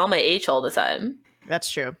like Mama H all the time. That's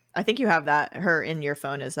true. I think you have her in your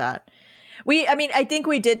phone as that. I think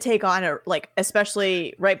we did take on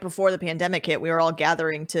especially right before the pandemic hit, we were all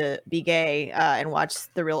gathering to be gay and watch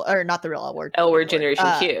not the real L Word. L Word Generation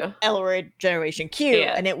Q. L Word Generation Q.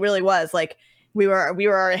 Yeah. And it really was like we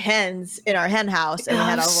were our hens in our hen house, and we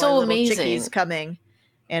had all our little chickies coming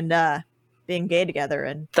and being gay together,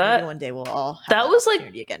 and maybe one day we'll all have that was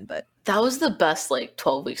like again. But that was the best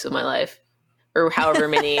 12 weeks of my life, or however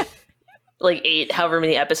many however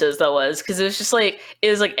many episodes that was, because it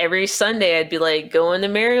was every Sunday I'd be like going to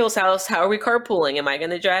Mariel's house. How are we carpooling? Am I going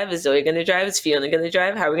to drive? Is Zoe going to drive? Is Fiona going to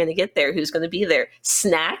drive? How are we going to get there? Who's going to be there?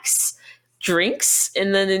 Snacks, drinks,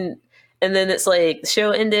 and then it's like the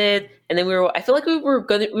show ended, and then we were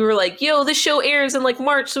like, yo, this show airs in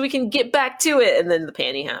March, so we can get back to it. And then the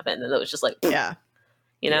Panty happened, and it was just yeah.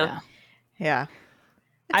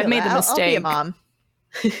 I've made the mistake. I'll be a mom.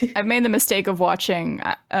 I've made the mistake of watching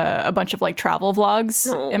a bunch of travel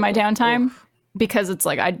vlogs in my downtime because it's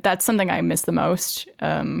that's something I miss the most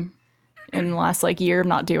in the last year of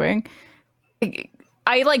not doing.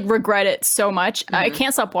 I regret it so much. Mm-hmm. I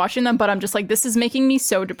can't stop watching them, but I'm just this is making me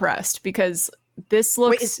so depressed because this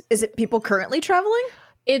looks. Wait, is it people currently traveling?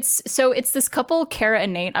 It's this couple, Kara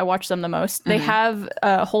and Nate. I watch them the most. Mm-hmm. They have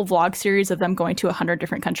a whole vlog series of them going to 100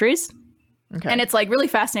 different countries. Okay. And it's really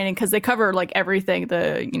fascinating because they cover everything,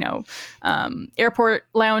 the airport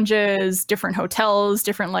lounges, different hotels,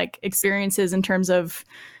 different experiences in terms of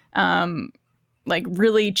like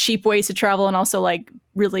really cheap ways to travel and also like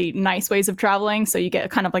really nice ways of traveling. So you get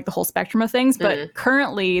kind of like the whole spectrum of things. But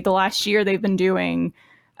currently, the last year, they've been doing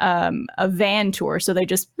a van tour. So they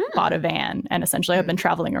just bought a van and essentially have been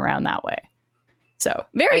traveling around that way. So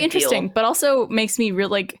very interesting, but also makes me real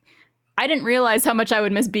like, I didn't realize how much I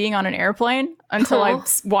would miss being on an airplane until I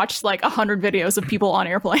watched like 100 videos of people on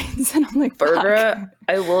airplanes. And I'm like, Barbara,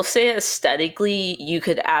 I will say aesthetically, you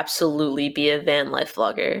could absolutely be a van life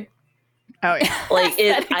vlogger. Oh yeah. Like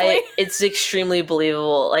it's extremely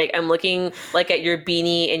believable. Like I'm looking like at your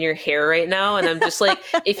beanie and your hair right now, and I'm just like,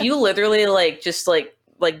 if you literally like just like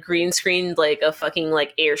green screened like a fucking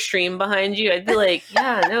like Airstream behind you, I'd be like,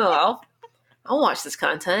 yeah, no, I'll watch this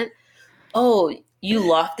content. Oh, you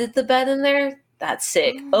lofted the bed in there? That's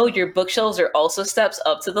sick. Oh, your bookshelves are also steps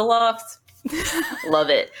up to the loft. Love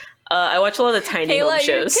it. I watch a lot of tiny home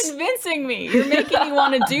shows. You're convincing me. You're making me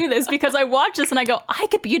want to do this because I watch this and I go, I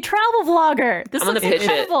could be a travel vlogger. This looks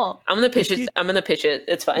incredible. I'm gonna pitch it. I'm gonna pitch it.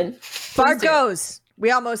 It's fine. Barb goes.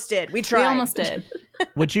 We almost did. We tried. We almost did.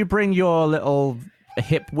 Would you bring your little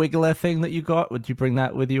hip wiggler thing that you got? Would you bring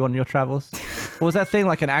that with you on your travels? What was that thing,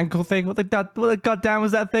 like an ankle thing? What the goddamn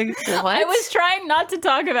was that thing? What? I was trying not to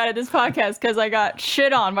talk about it this podcast because I got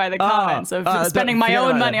shit on by the comments of spending my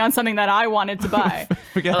own money on something that I wanted to buy.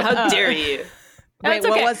 How dare you? Wait,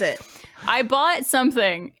 what was it? I bought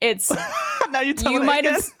something. It's now you might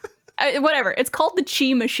have whatever. It's called the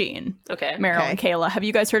Chi Machine. Okay. Meryl and Kayla, have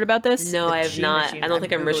you guys heard about this? No, I have not. I don't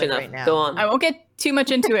think I'm rich enough. Go on. I won't get too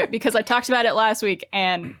much into it because I talked about it last week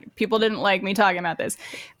and people didn't like me talking about this.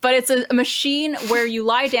 But it's a machine where you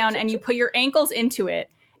lie down and you put your ankles into it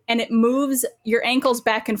and it moves your ankles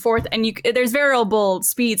back and forth, and there's variable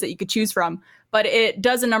speeds that you could choose from, but it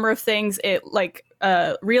does a number of things. It like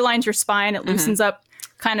realigns your spine, it loosens up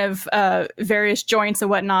kind of various joints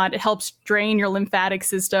and whatnot. It helps drain your lymphatic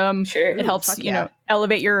system. Sure. It helps, you know,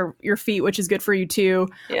 elevate your feet, which is good for you too.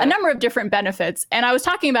 Yeah. A number of different benefits. And I was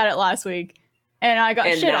talking about it last week and I got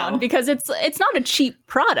shit on because it's not a cheap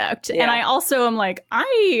product. Yeah. And I also am like,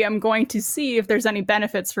 I am going to see if there's any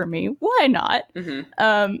benefits for me. Why not?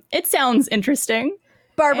 It sounds interesting.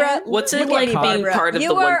 Barbara, what's it like being part of the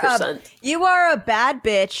 1%? You are a bad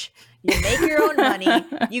bitch. You make your own money.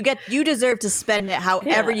 You deserve to spend it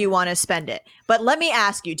however you want to spend it. But let me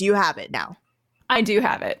ask you, do you have it now? I do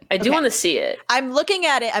have it. I do want to see it. I'm looking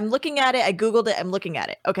at it. I Googled it. I'm looking at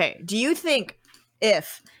it. Okay. Do you think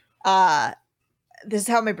if this is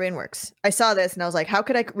how my brain works. I saw this and I was like, how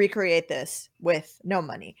could I recreate this with no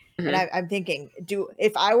money? And I'm thinking,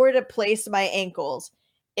 if I were to place my ankles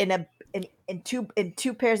in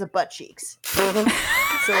two pairs of butt cheeks.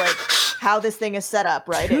 So like how this thing is set up,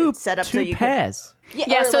 right? It's set up so you pairs.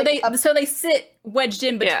 Yeah, so like they sit wedged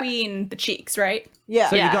in between the cheeks, right?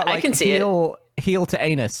 Yeah. So you got like I can see heel to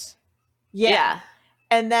anus. Yeah.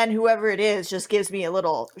 And then whoever it is just gives me a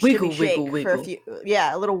little wiggle for a few,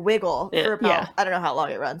 a little wiggle for about, I don't know how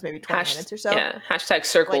long it runs, maybe 20 minutes or so. Yeah. Hashtag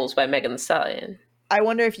circles by Megan Thee Stallion. I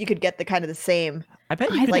wonder if you could get the kind of the same. I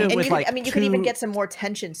bet you could do it with you could even get some more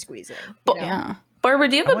tension squeezing. Yeah. Barbara,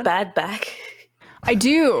 do you have a bad back? I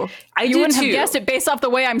do. You wouldn't have guessed it based off the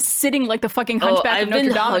way I'm sitting like the fucking hunchback of Notre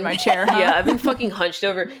Dame in my chair. Huh? Yeah, I've been fucking hunched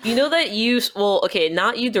over. You know that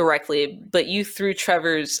not you directly, but you through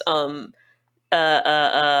Trevor's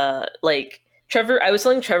Trevor, I was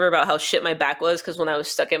telling Trevor about how shit my back was because when I was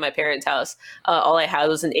stuck at my parents' house, all I had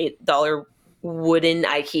was an $8 wooden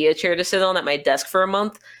IKEA chair to sit on at my desk for a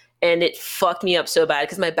month, and it fucked me up so bad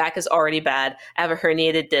because my back is already bad. I have a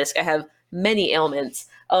herniated disc. I have many ailments.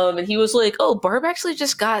 And he was like, "Oh, Barb actually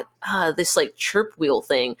just got this like chirp wheel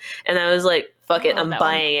thing," and I was like, "Fuck it, I'm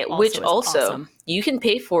buying it." Which also awesome. You can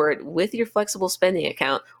pay for it with your flexible spending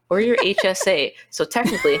account or your HSA. So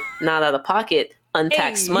technically, not out of pocket,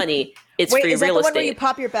 untaxed money. It's free real estate. Wait, is that the one where you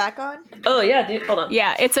pop your back on? Oh yeah, dude. Hold on.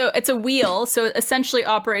 Yeah, it's a wheel, so it essentially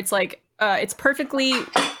operates like it's perfectly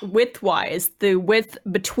width-wise, the width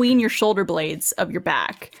between your shoulder blades of your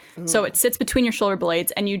back. So it sits between your shoulder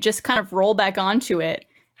blades, and you just kind of roll back onto it.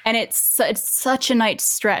 And it's such a nice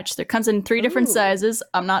stretch. There comes in 3 different sizes.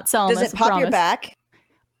 I'm not selling this. Does it pop your back?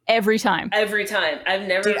 Every time. Every time. I've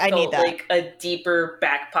never felt like a deeper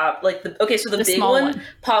back pop. Like the big one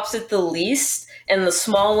pops at the least, and the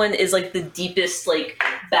small one is like the deepest like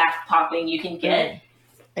back popping you can get.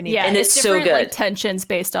 And it's so good. Like, tensions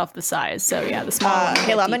based off the size. So yeah, the small one.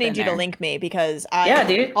 Kayla, I'm gonna need you to link me because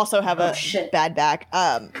I also have a bad back.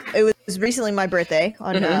 It was recently my birthday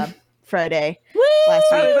on Friday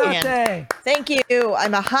last week. Thank you.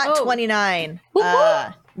 I'm a hot 29.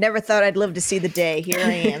 Never thought I'd live to see the day. Here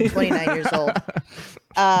I am, 29 years old.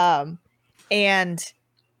 And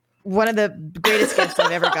one of the greatest gifts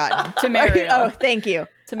I've ever gotten. To Mariel. Oh, thank you.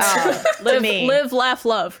 To Mariel. Live, laugh,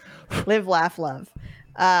 love. Live, laugh, love.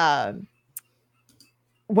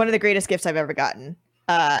 One of the greatest gifts I've ever gotten.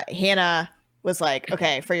 Hannah was like,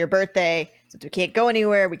 okay, for your birthday, since we can't go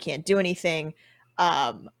anywhere, we can't do anything,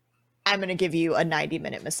 I'm going to give you a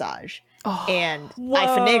 90-minute massage. And whoa. I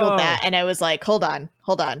finagled that, and I was like, hold on.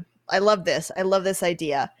 I love this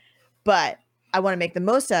idea, but I want to make the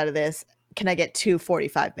most out of this. Can I get 2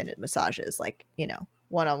 45-minute massages? Like,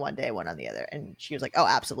 one on one day, one on the other. And she was like, oh,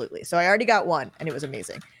 absolutely. So I already got one, and it was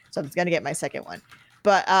amazing. So I'm going to get my second one.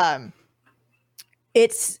 But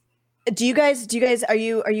do you guys are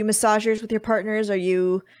you massagers with your partners? Are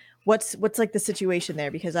you what's like the situation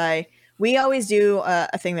there? Because we always do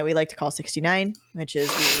a thing that we like to call 69, which is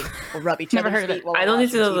we will rub each other's feet while I don't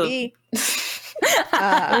need to know TV.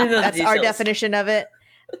 That's our definition of it.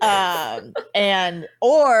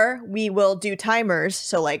 Or we will do timers.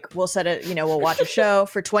 So like we'll set it, we'll watch a show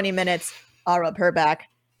for 20 minutes. I'll rub her back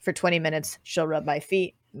for 20 minutes. She'll rub my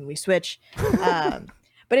feet and we switch.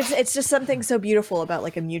 But it's just something so beautiful about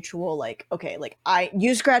like a mutual, like, okay, like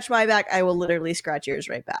you scratch my back, I will literally scratch yours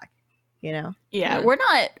right back. Yeah,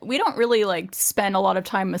 we don't really like spend a lot of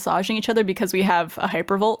time massaging each other because we have a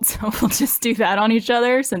Hypervolt, so we'll just do that on each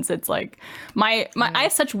other, since it's like I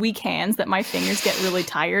have such weak hands that my fingers get really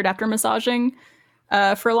tired after massaging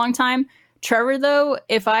for a long time. Trevor, though,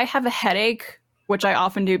 if I have a headache, which I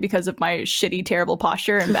often do because of my shitty, terrible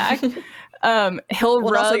posture and back, he'll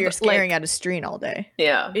rub. Also, you're staring at a screen all day.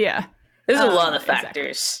 Yeah. There's a lot of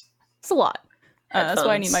factors. It's a lot. That's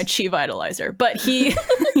why I need my Chi Vitalizer. But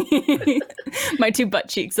my 2 butt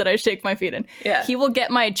cheeks that I shake my feet in. Yeah. He will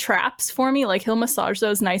get my traps for me. Like, he'll massage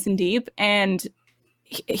those nice and deep. And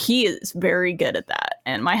he is very good at that.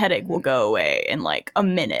 And my headache will go away in like a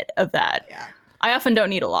minute of that. Yeah. I often don't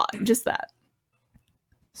need a lot, just that.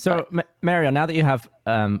 So, Mariel, now that you have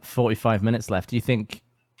 45 minutes left, do you think,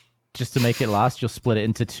 just to make it last, you'll split it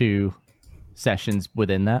into 2 sessions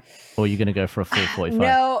within that? Or are you going to go for a full 45?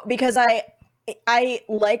 No, because I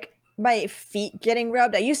like my feet getting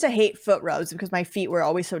rubbed. I used to hate foot rubs because my feet were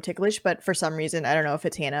always so ticklish, but for some reason, I don't know if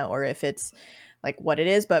it's Hannah or if it's like what it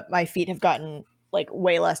is, but my feet have gotten like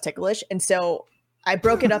way less ticklish. And so I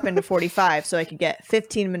broke it up into 45 so I could get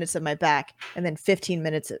 15 minutes of my back and then 15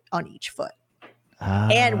 minutes on each foot.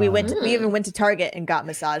 And we even went to Target and got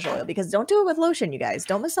massage oil, because don't do it with lotion, you guys.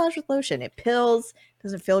 Don't massage with lotion. It pills,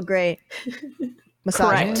 doesn't feel great.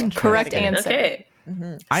 Massage. Correct answer. Okay.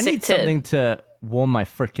 Mm-hmm. I need something to warm my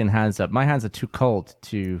freaking hands up. My hands are too cold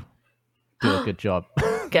to do a good job.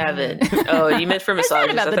 Gavin. Oh, you meant for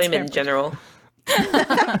massages. I thought you meant in general.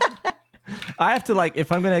 I have to, like,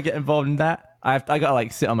 if I'm going to get involved in that, I got to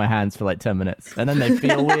like sit on my hands for like 10 minutes and then they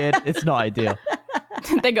feel weird. It's not ideal.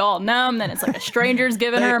 They go all numb, then it's like a stranger's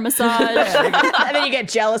giving her a massage. And then you get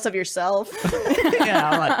jealous of yourself. Yeah,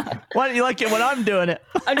 I'm like, why don't you like it when I'm doing it?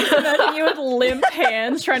 I'm just imagining you with limp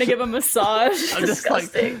hands trying to give a massage. I'm just like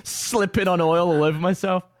slipping on oil all over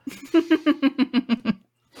myself.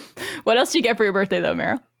 What else do you get for your birthday, though,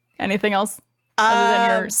 Meryl? Anything else other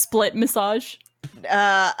than your split massage?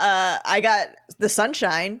 I got the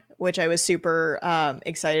sunshine, which I was super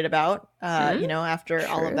excited about, after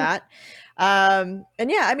all of that. And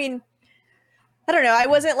yeah, I mean, I don't know. I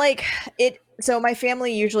wasn't like it. So my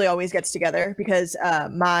family usually always gets together because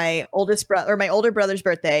my older brother's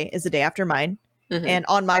birthday is the day after mine. Mm-hmm. And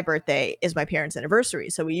on my birthday is my parents' anniversary.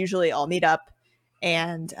 So we usually all meet up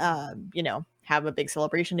and, have a big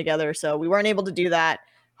celebration together. So we weren't able to do that.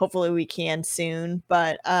 Hopefully we can soon.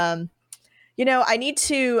 But, I need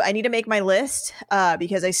to make my list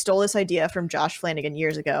because I stole this idea from Josh Flanagan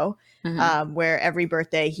years ago, where every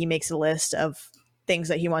birthday he makes a list of things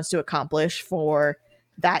that he wants to accomplish for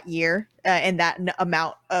that year and that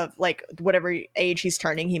amount of like whatever age he's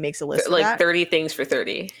turning, he makes a list like of that. 30 things for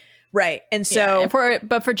 30. Right. And so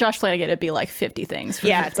but for Josh Flanagan, it'd be like 50 things. For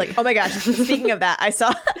 50. It's like, oh my gosh. Speaking of that, I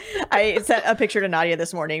sent a picture to Nadia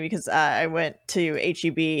this morning because I went to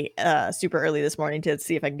HEB super early this morning to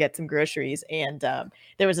see if I could get some groceries. And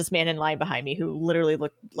there was this man in line behind me who literally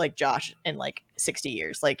looked like Josh in like 60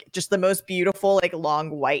 years, like just the most beautiful, like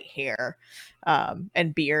long white hair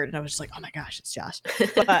and beard. And I was just like, oh my gosh, it's Josh.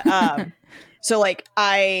 But so like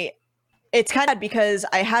it's kind of because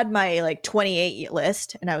I had my like 28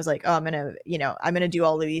 list and I was like, oh, I'm going to do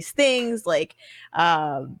all of these things. Like,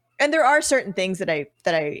 and there are certain things that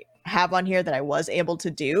I have on here that I was able to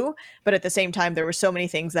do. But at the same time, there were so many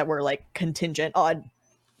things that were like contingent on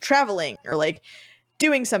traveling or like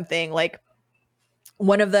doing something. Like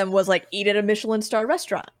one of them was like eat at a Michelin star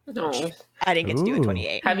restaurant. No, I didn't get to do at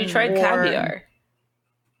 28. Have you tried caviar?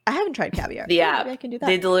 I haven't tried caviar. The app. Maybe I can do that.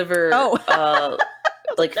 They deliver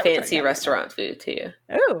like fancy restaurant food to you.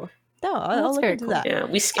 Oh, no, I'll look into that. Yeah, I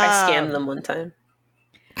scammed them one time.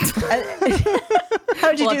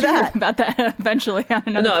 How'd you do that? About that eventually.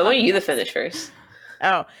 No, I want you to finish first.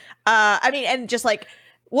 Oh, I mean, and just like,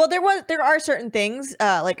 well, there are certain things,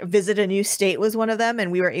 like visit a new state was one of them,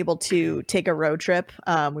 and we were able to take a road trip.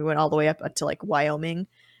 We went all the way up to like Wyoming,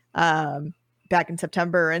 back in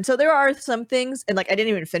September, and so there are some things, and like I didn't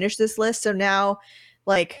even finish this list, so now,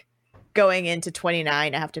 like going into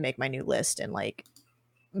 29, I have to make my new list and like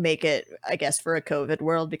make it, I guess, for a COVID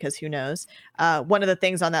world, because who knows. One of the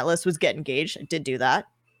things on that list was get engaged. I did do that,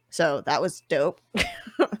 so that was dope.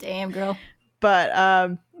 Damn, girl.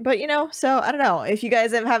 But you know, so I don't know if you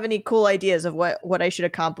guys have any cool ideas of what I should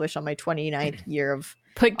accomplish on my 29th year of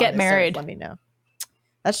get married. Let me know.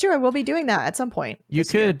 That's true. I will be doing that at some point. You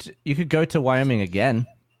could go to Wyoming again.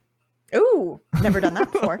 Ooh, never done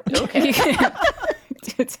that before. Okay.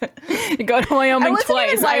 Go to Wyoming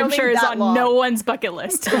twice. I'm sure it's on no one's bucket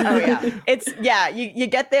list. Oh yeah, you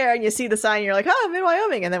get there and you see the sign, and you're like, oh, I'm in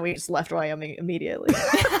Wyoming, and then we just left Wyoming immediately.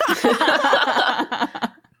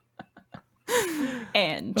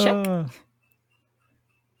 And check.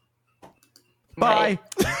 Bye.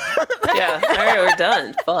 Yeah, all right, we're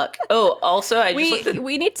done. Fuck. Oh, also,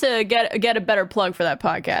 we need to get a better plug for that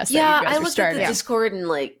podcast. Yeah, I looked at the Discord and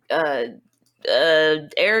like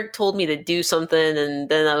Eric told me to do something, and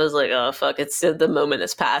then I was like, oh fuck, the moment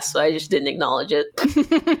has passed, so I just didn't acknowledge it.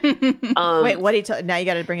 Wait, what did he now you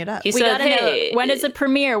gotta bring it up. He said, hey, when is it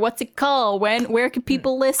premiere? What's it called? Where can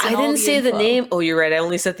people listen? I didn't say the name. Oh, you're right, I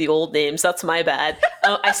only said the old names. That's my bad.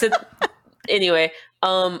 I said anyway.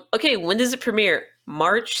 Okay, when does it premiere?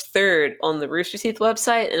 March 3rd on the Rooster Teeth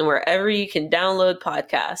website and wherever you can download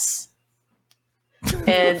podcasts.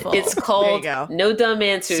 And it's called No Dumb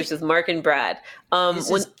Answers with Mark and Brad.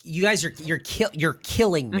 You guys you're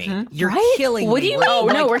killing me. Mm-hmm. You're killing me. What do you mean? Oh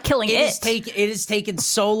no, we're killing it. It has taken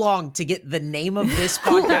so long to get the name of this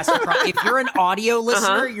podcast across. If you're an audio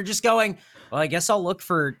listener, you're just going, well, I guess I'll look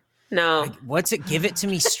for. No. Like, what's it? Give it to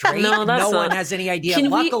me straight. No, one has any idea.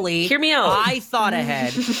 Luckily, hear me out. I thought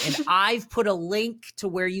ahead, and I've put a link to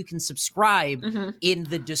where you can subscribe in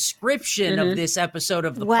the description of this episode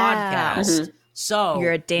of the podcast. So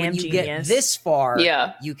you're a damn when you genius. get this far,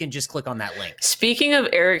 you can just click on that link. Speaking of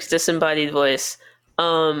Eric's disembodied voice,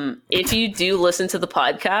 if you do listen to the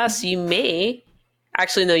podcast, you may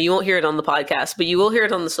actually no, you won't hear it on the podcast, but you will hear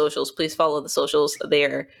it on the socials. Please follow the socials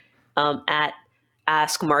there at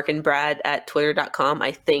Ask Mark and Brad at twitter.com.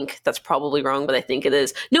 I think that's probably wrong, but I think it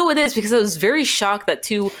is. No, it is, because I was very shocked that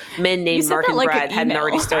two men named Mark and Brad hadn't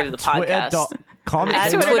already started the podcast.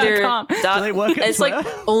 At Twitter.com. It's like,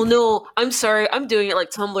 oh no, I'm sorry, I'm doing it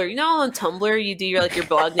like Tumblr. You know, on Tumblr you do your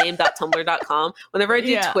blog name .tumblr.com. Whenever I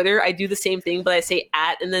do Twitter, I do the same thing, but I say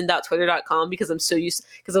at and then .twitter.com because I'm so used,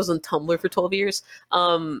 because I was on Tumblr for 12 years.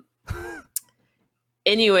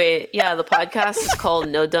 Anyway, the podcast is called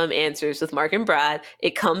No Dumb Answers with Mark and Brad.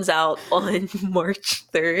 It comes out on March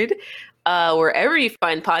 3rd, wherever you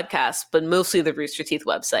find podcasts, but mostly the Rooster Teeth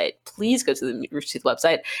website. Please go to the Rooster Teeth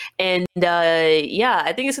website. And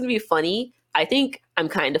I think it's going to be funny. I think I'm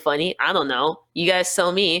kind of funny. I don't know. You guys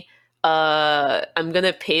tell me. I'm going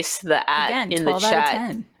to paste the @ in the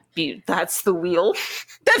chat. That's the wheel.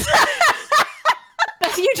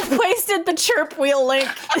 You just wasted the chirp wheel link.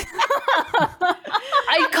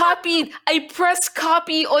 I pressed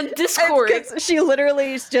copy on Discord. She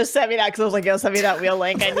literally just sent me that because I was like, yo, send me that wheel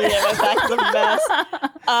link. I need it. My back is a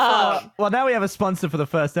mess. Well, now we have a sponsor for the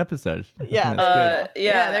first episode. Yeah.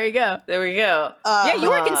 There you go. There we go. You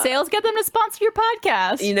work in sales. Get them to sponsor your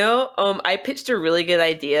podcast. You know, I pitched a really good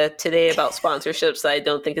idea today about sponsorships that I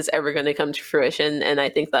don't think is ever going to come to fruition. And I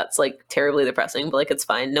think that's like terribly depressing, but like, it's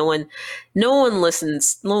fine. No one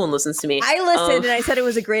listens. No one listens to me. I listened and I said it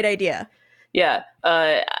was a great idea. Yeah.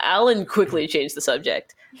 Alan quickly changed the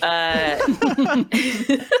subject. But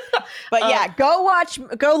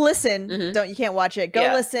go listen. You can't watch it.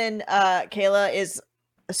 Go listen. Kayla is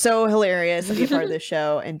so hilarious to be a part of this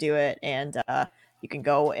show and do it. And you can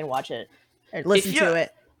go and watch it or listen to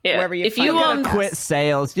it wherever you find it. You're gonna quit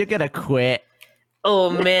sales. You're gonna quit.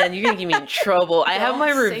 Oh man, you're gonna get me in trouble. I have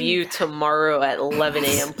my review tomorrow at 11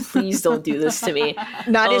 a.m. Please don't do this to me.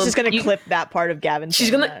 Nadia's just gonna clip that part of Gavin.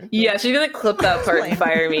 She's gonna clip that part and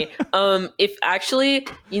fire me. If actually,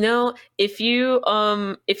 if you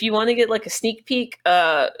want to get like a sneak peek,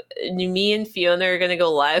 me and Fiona are gonna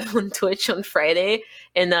go live on Twitch on Friday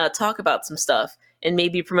and talk about some stuff. and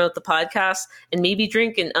maybe promote the podcast and maybe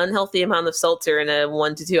drink an unhealthy amount of seltzer in a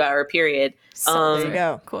 1 to 2 hour period. There you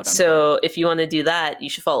go. So if you want to do that, you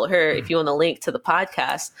should follow her. If you want to link to the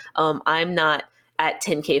podcast, I'm not at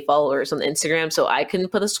 10K followers on Instagram, so I couldn't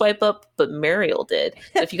put a swipe up, but Mariel did.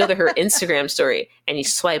 So if you go to her Instagram story and you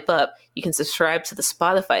swipe up, you can subscribe to the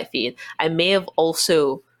Spotify feed. I may have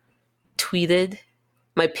also tweeted,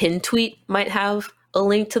 my pinned tweet might have a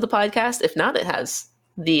link to the podcast. If not, it has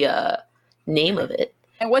the name of it.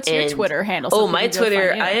 And what's your Twitter handle? So my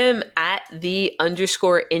Twitter, I am at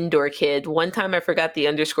 _indoor kid. One time I forgot the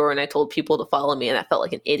underscore and I told people to follow me and I felt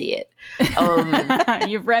like an idiot.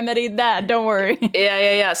 You've remedied that. Don't worry.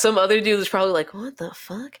 Yeah. Some other dude was probably like, what the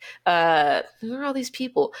fuck? Who are all these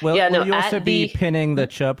people? Will you also be pinning the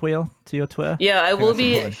chirp wheel to your Twitter? Yeah, I will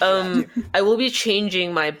be. I will be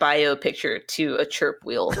changing my bio picture to a chirp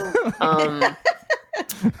wheel.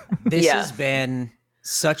 This has been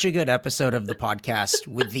such a good episode of the podcast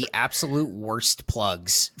with the absolute worst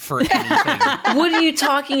plugs for anything. What are you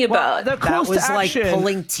talking about? That was like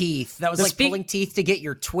pulling teeth. That was like pulling teeth to get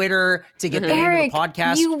your Twitter, to get the name of the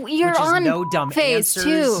podcast. You're on No Dumb Face Answers.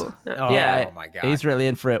 too. Oh my god, he's really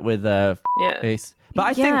in for it with Face. But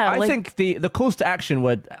I think the calls to action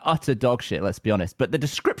were utter dog shit, let's be honest. But the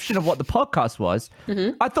description of what the podcast was,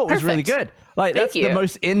 I thought was really good. Like, that's the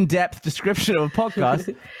most in-depth description of a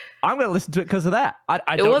podcast. I'm going to listen to it because of that.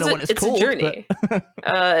 I don't know what it's called. It's a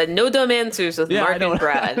journey. No Dumb Answers with Mark and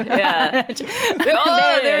Brad. Yeah.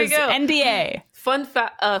 Oh, there you go. NDA. Fun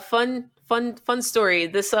story.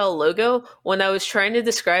 This logo, when I was trying to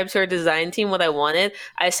describe to our design team what I wanted,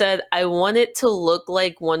 I said I want it to look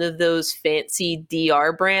like one of those fancy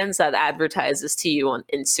DR brands that advertises to you on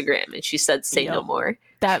Instagram. And she said, say no more.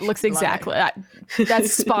 That looks exactly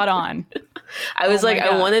that's spot on. I was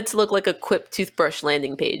I want it to look like a Quip toothbrush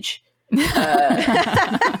landing page. But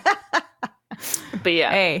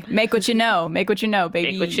yeah. Hey, make what you know. Make what you know,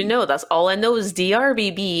 baby. Make what you know. That's all I know is DR,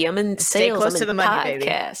 baby. I'm in sales. Stay close to the money, podcast.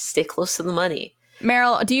 baby. Stay close to the money.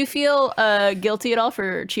 Meryl, do you feel guilty at all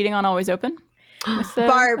for cheating on Always Open?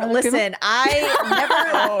 Barb, listen,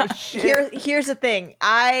 I never. Here's the thing.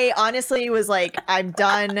 I honestly was like, I'm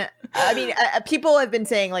done. I mean, people have been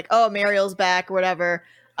saying like, oh, Mariel's back or whatever.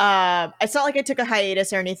 It's not like I took a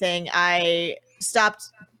hiatus or anything. I stopped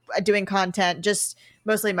doing content. Just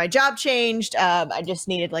mostly my job changed. I just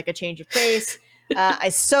needed like a change of pace. I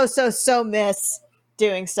so miss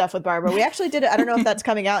doing stuff with Barbara. We actually did it. I don't know if that's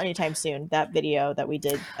coming out anytime soon. That video that we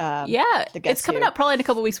did. It's coming out probably in a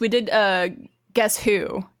couple weeks. We did Guess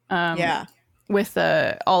Who? With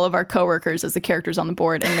all of our coworkers as the characters on the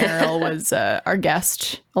board, and Meryl was our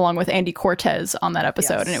guest along with Andy Cortez on that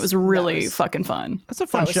episode, and it was really fucking fun. That's a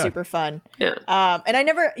fun show. That was super fun. Yeah. And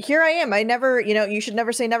here I am. I never, you should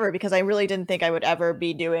never say never, because I really didn't think I would ever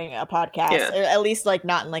be doing a podcast, at least like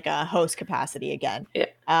not in like a host capacity again.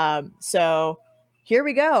 Yeah. So here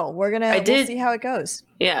we go. We'll see how it goes.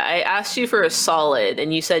 Yeah, I asked you for a solid,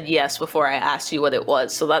 and you said yes before I asked you what it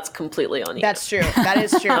was. So that's completely on you. That's true. That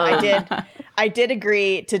is true. I did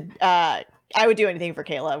agree to. I would do anything for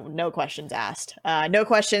Kayla. No questions asked. No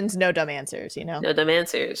questions. No dumb answers. No dumb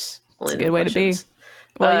answers. That's a good way to be.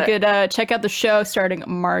 Well, you could check out the show starting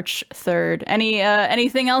March 3rd.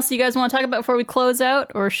 Anything else you guys want to talk about before we close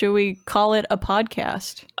out, or should we call it a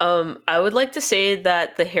podcast? I would like to say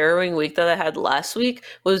that the harrowing week that I had last week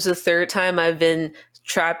was the third time I've been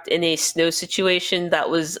trapped in a snow situation that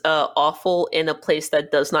was awful in a place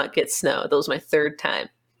that does not get snow. That was my third time.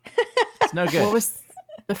 It's no good. What was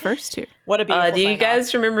the first two? What a beautiful do you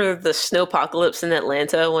guys remember the snowpocalypse in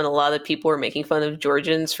Atlanta when a lot of people were making fun of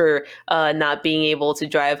Georgians for not being able to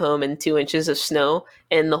drive home in 2 inches of snow,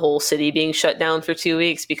 and the whole city being shut down for 2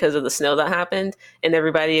 weeks because of the snow that happened, and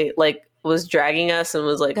everybody was dragging us and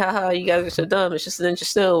was like, haha, you guys are so dumb. It's just an inch of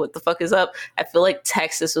snow. What the fuck is up? I feel like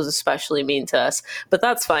Texas was especially mean to us, but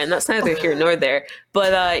that's fine. That's neither here nor there.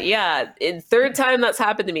 But third time that's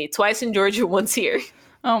happened to me. Twice in Georgia, once here.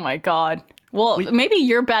 Oh my God. Well, maybe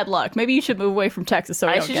you're bad luck. Maybe you should move away from Texas. So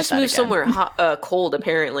I should just move somewhere hot, cold.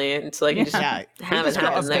 Apparently, and so just have it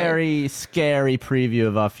happen there. Very scary preview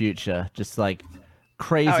of our future. Just like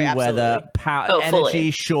crazy weather,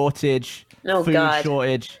 energy shortage, food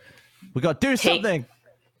shortage. We got to do something.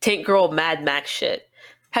 Tank Girl Mad Max shit.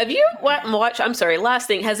 Have you watched? I'm sorry. Last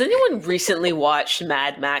thing. Has anyone recently watched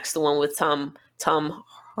Mad Max, the one with Tom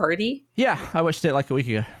Hardy? Yeah, I watched it like a week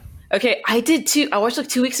ago. Okay, I did too. I watched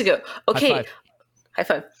 2 weeks ago. Okay, high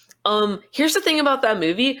five. Here's the thing about that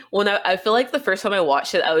movie. When I feel like the first time I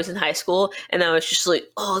watched it, I was in high school, and I was just like,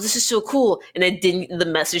 "Oh, this is so cool!" And the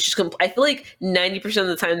message just. I feel like 90% of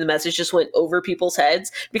the time, the message just went over people's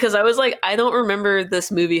heads because I was like, I don't remember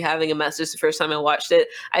this movie having a message the first time I watched it.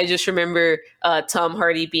 I just remember Tom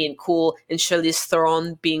Hardy being cool and Charlize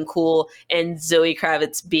Theron being cool and Zoe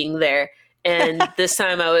Kravitz being there. And this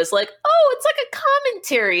time I was like, oh, it's like a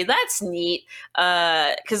commentary. That's neat.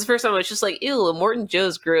 Because the first time I was just like, ew, Morton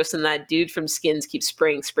Joe's gross, and that dude from Skins keeps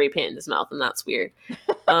spraying spray paint in his mouth, and that's weird.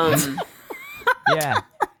 Yeah.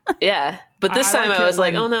 Yeah. But this time I was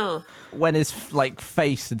like, oh no. When his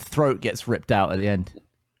face and throat gets ripped out at the end.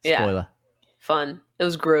 Spoiler. Yeah. Fun. It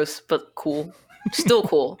was gross, but cool. Still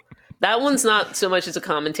cool. That one's not so much as a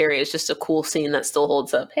commentary. It's just a cool scene that still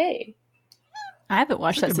holds up. Hey. I haven't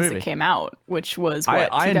watched that since it came out, which was 2000.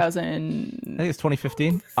 I think it's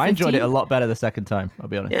 2015. I enjoyed it a lot better the second time, I'll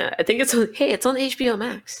be honest. Yeah, I think it's on HBO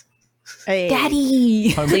Max. Hey.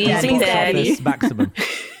 Daddy! Pleasing Daddy. Maximum.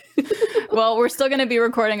 Well, we're still going to be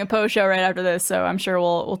recording a post show right after this, so I'm sure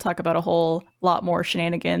we'll talk about a whole lot more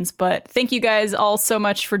shenanigans. But thank you guys all so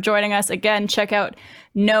much for joining us. Again, check out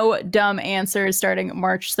No Dumb Answers starting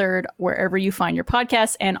March 3rd, wherever you find your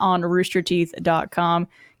podcasts, and on roosterteeth.com.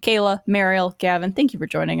 Kayla, Mariel, Gavin, thank you for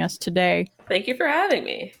joining us today. Thank you for having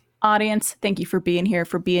me. Audience, thank you for being here,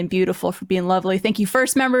 for being beautiful, for being lovely. Thank you,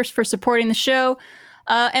 First members, for supporting the show.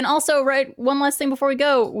 And also, one last thing before we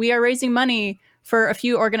go, we are raising money for a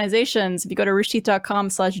few organizations. If you go to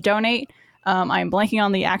roosterteeth.com/donate, I'm blanking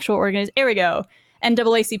on the actual organization. There we go.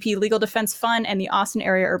 NAACP Legal Defense Fund and the Austin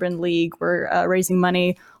Area Urban League. We're raising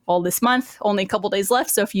money all this month. Only a couple days left.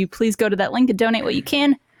 So if you please go to that link and donate what you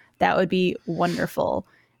can, that would be wonderful.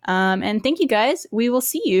 And thank you guys. We will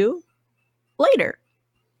see you later.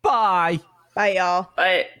 Bye. Bye, y'all.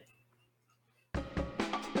 Bye.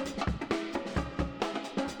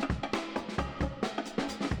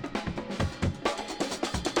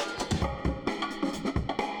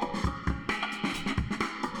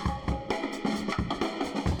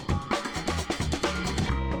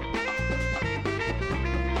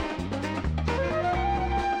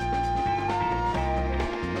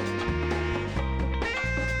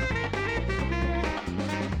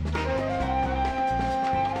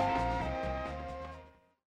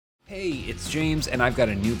 Hey, it's James, and I've got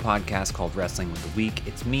a new podcast called Wrestling with the Week.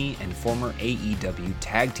 It's me and former AEW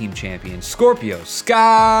Tag Team Champion Scorpio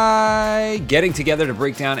Sky getting together to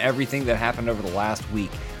break down everything that happened over the last week.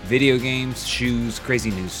 Video games, shoes,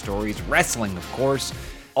 crazy news stories, wrestling, of course,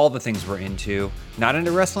 all the things we're into. Not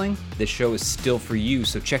into wrestling? This show is still for you,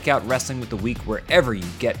 so check out Wrestling with the Week wherever you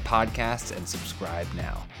get podcasts and subscribe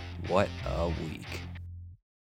now. What a week.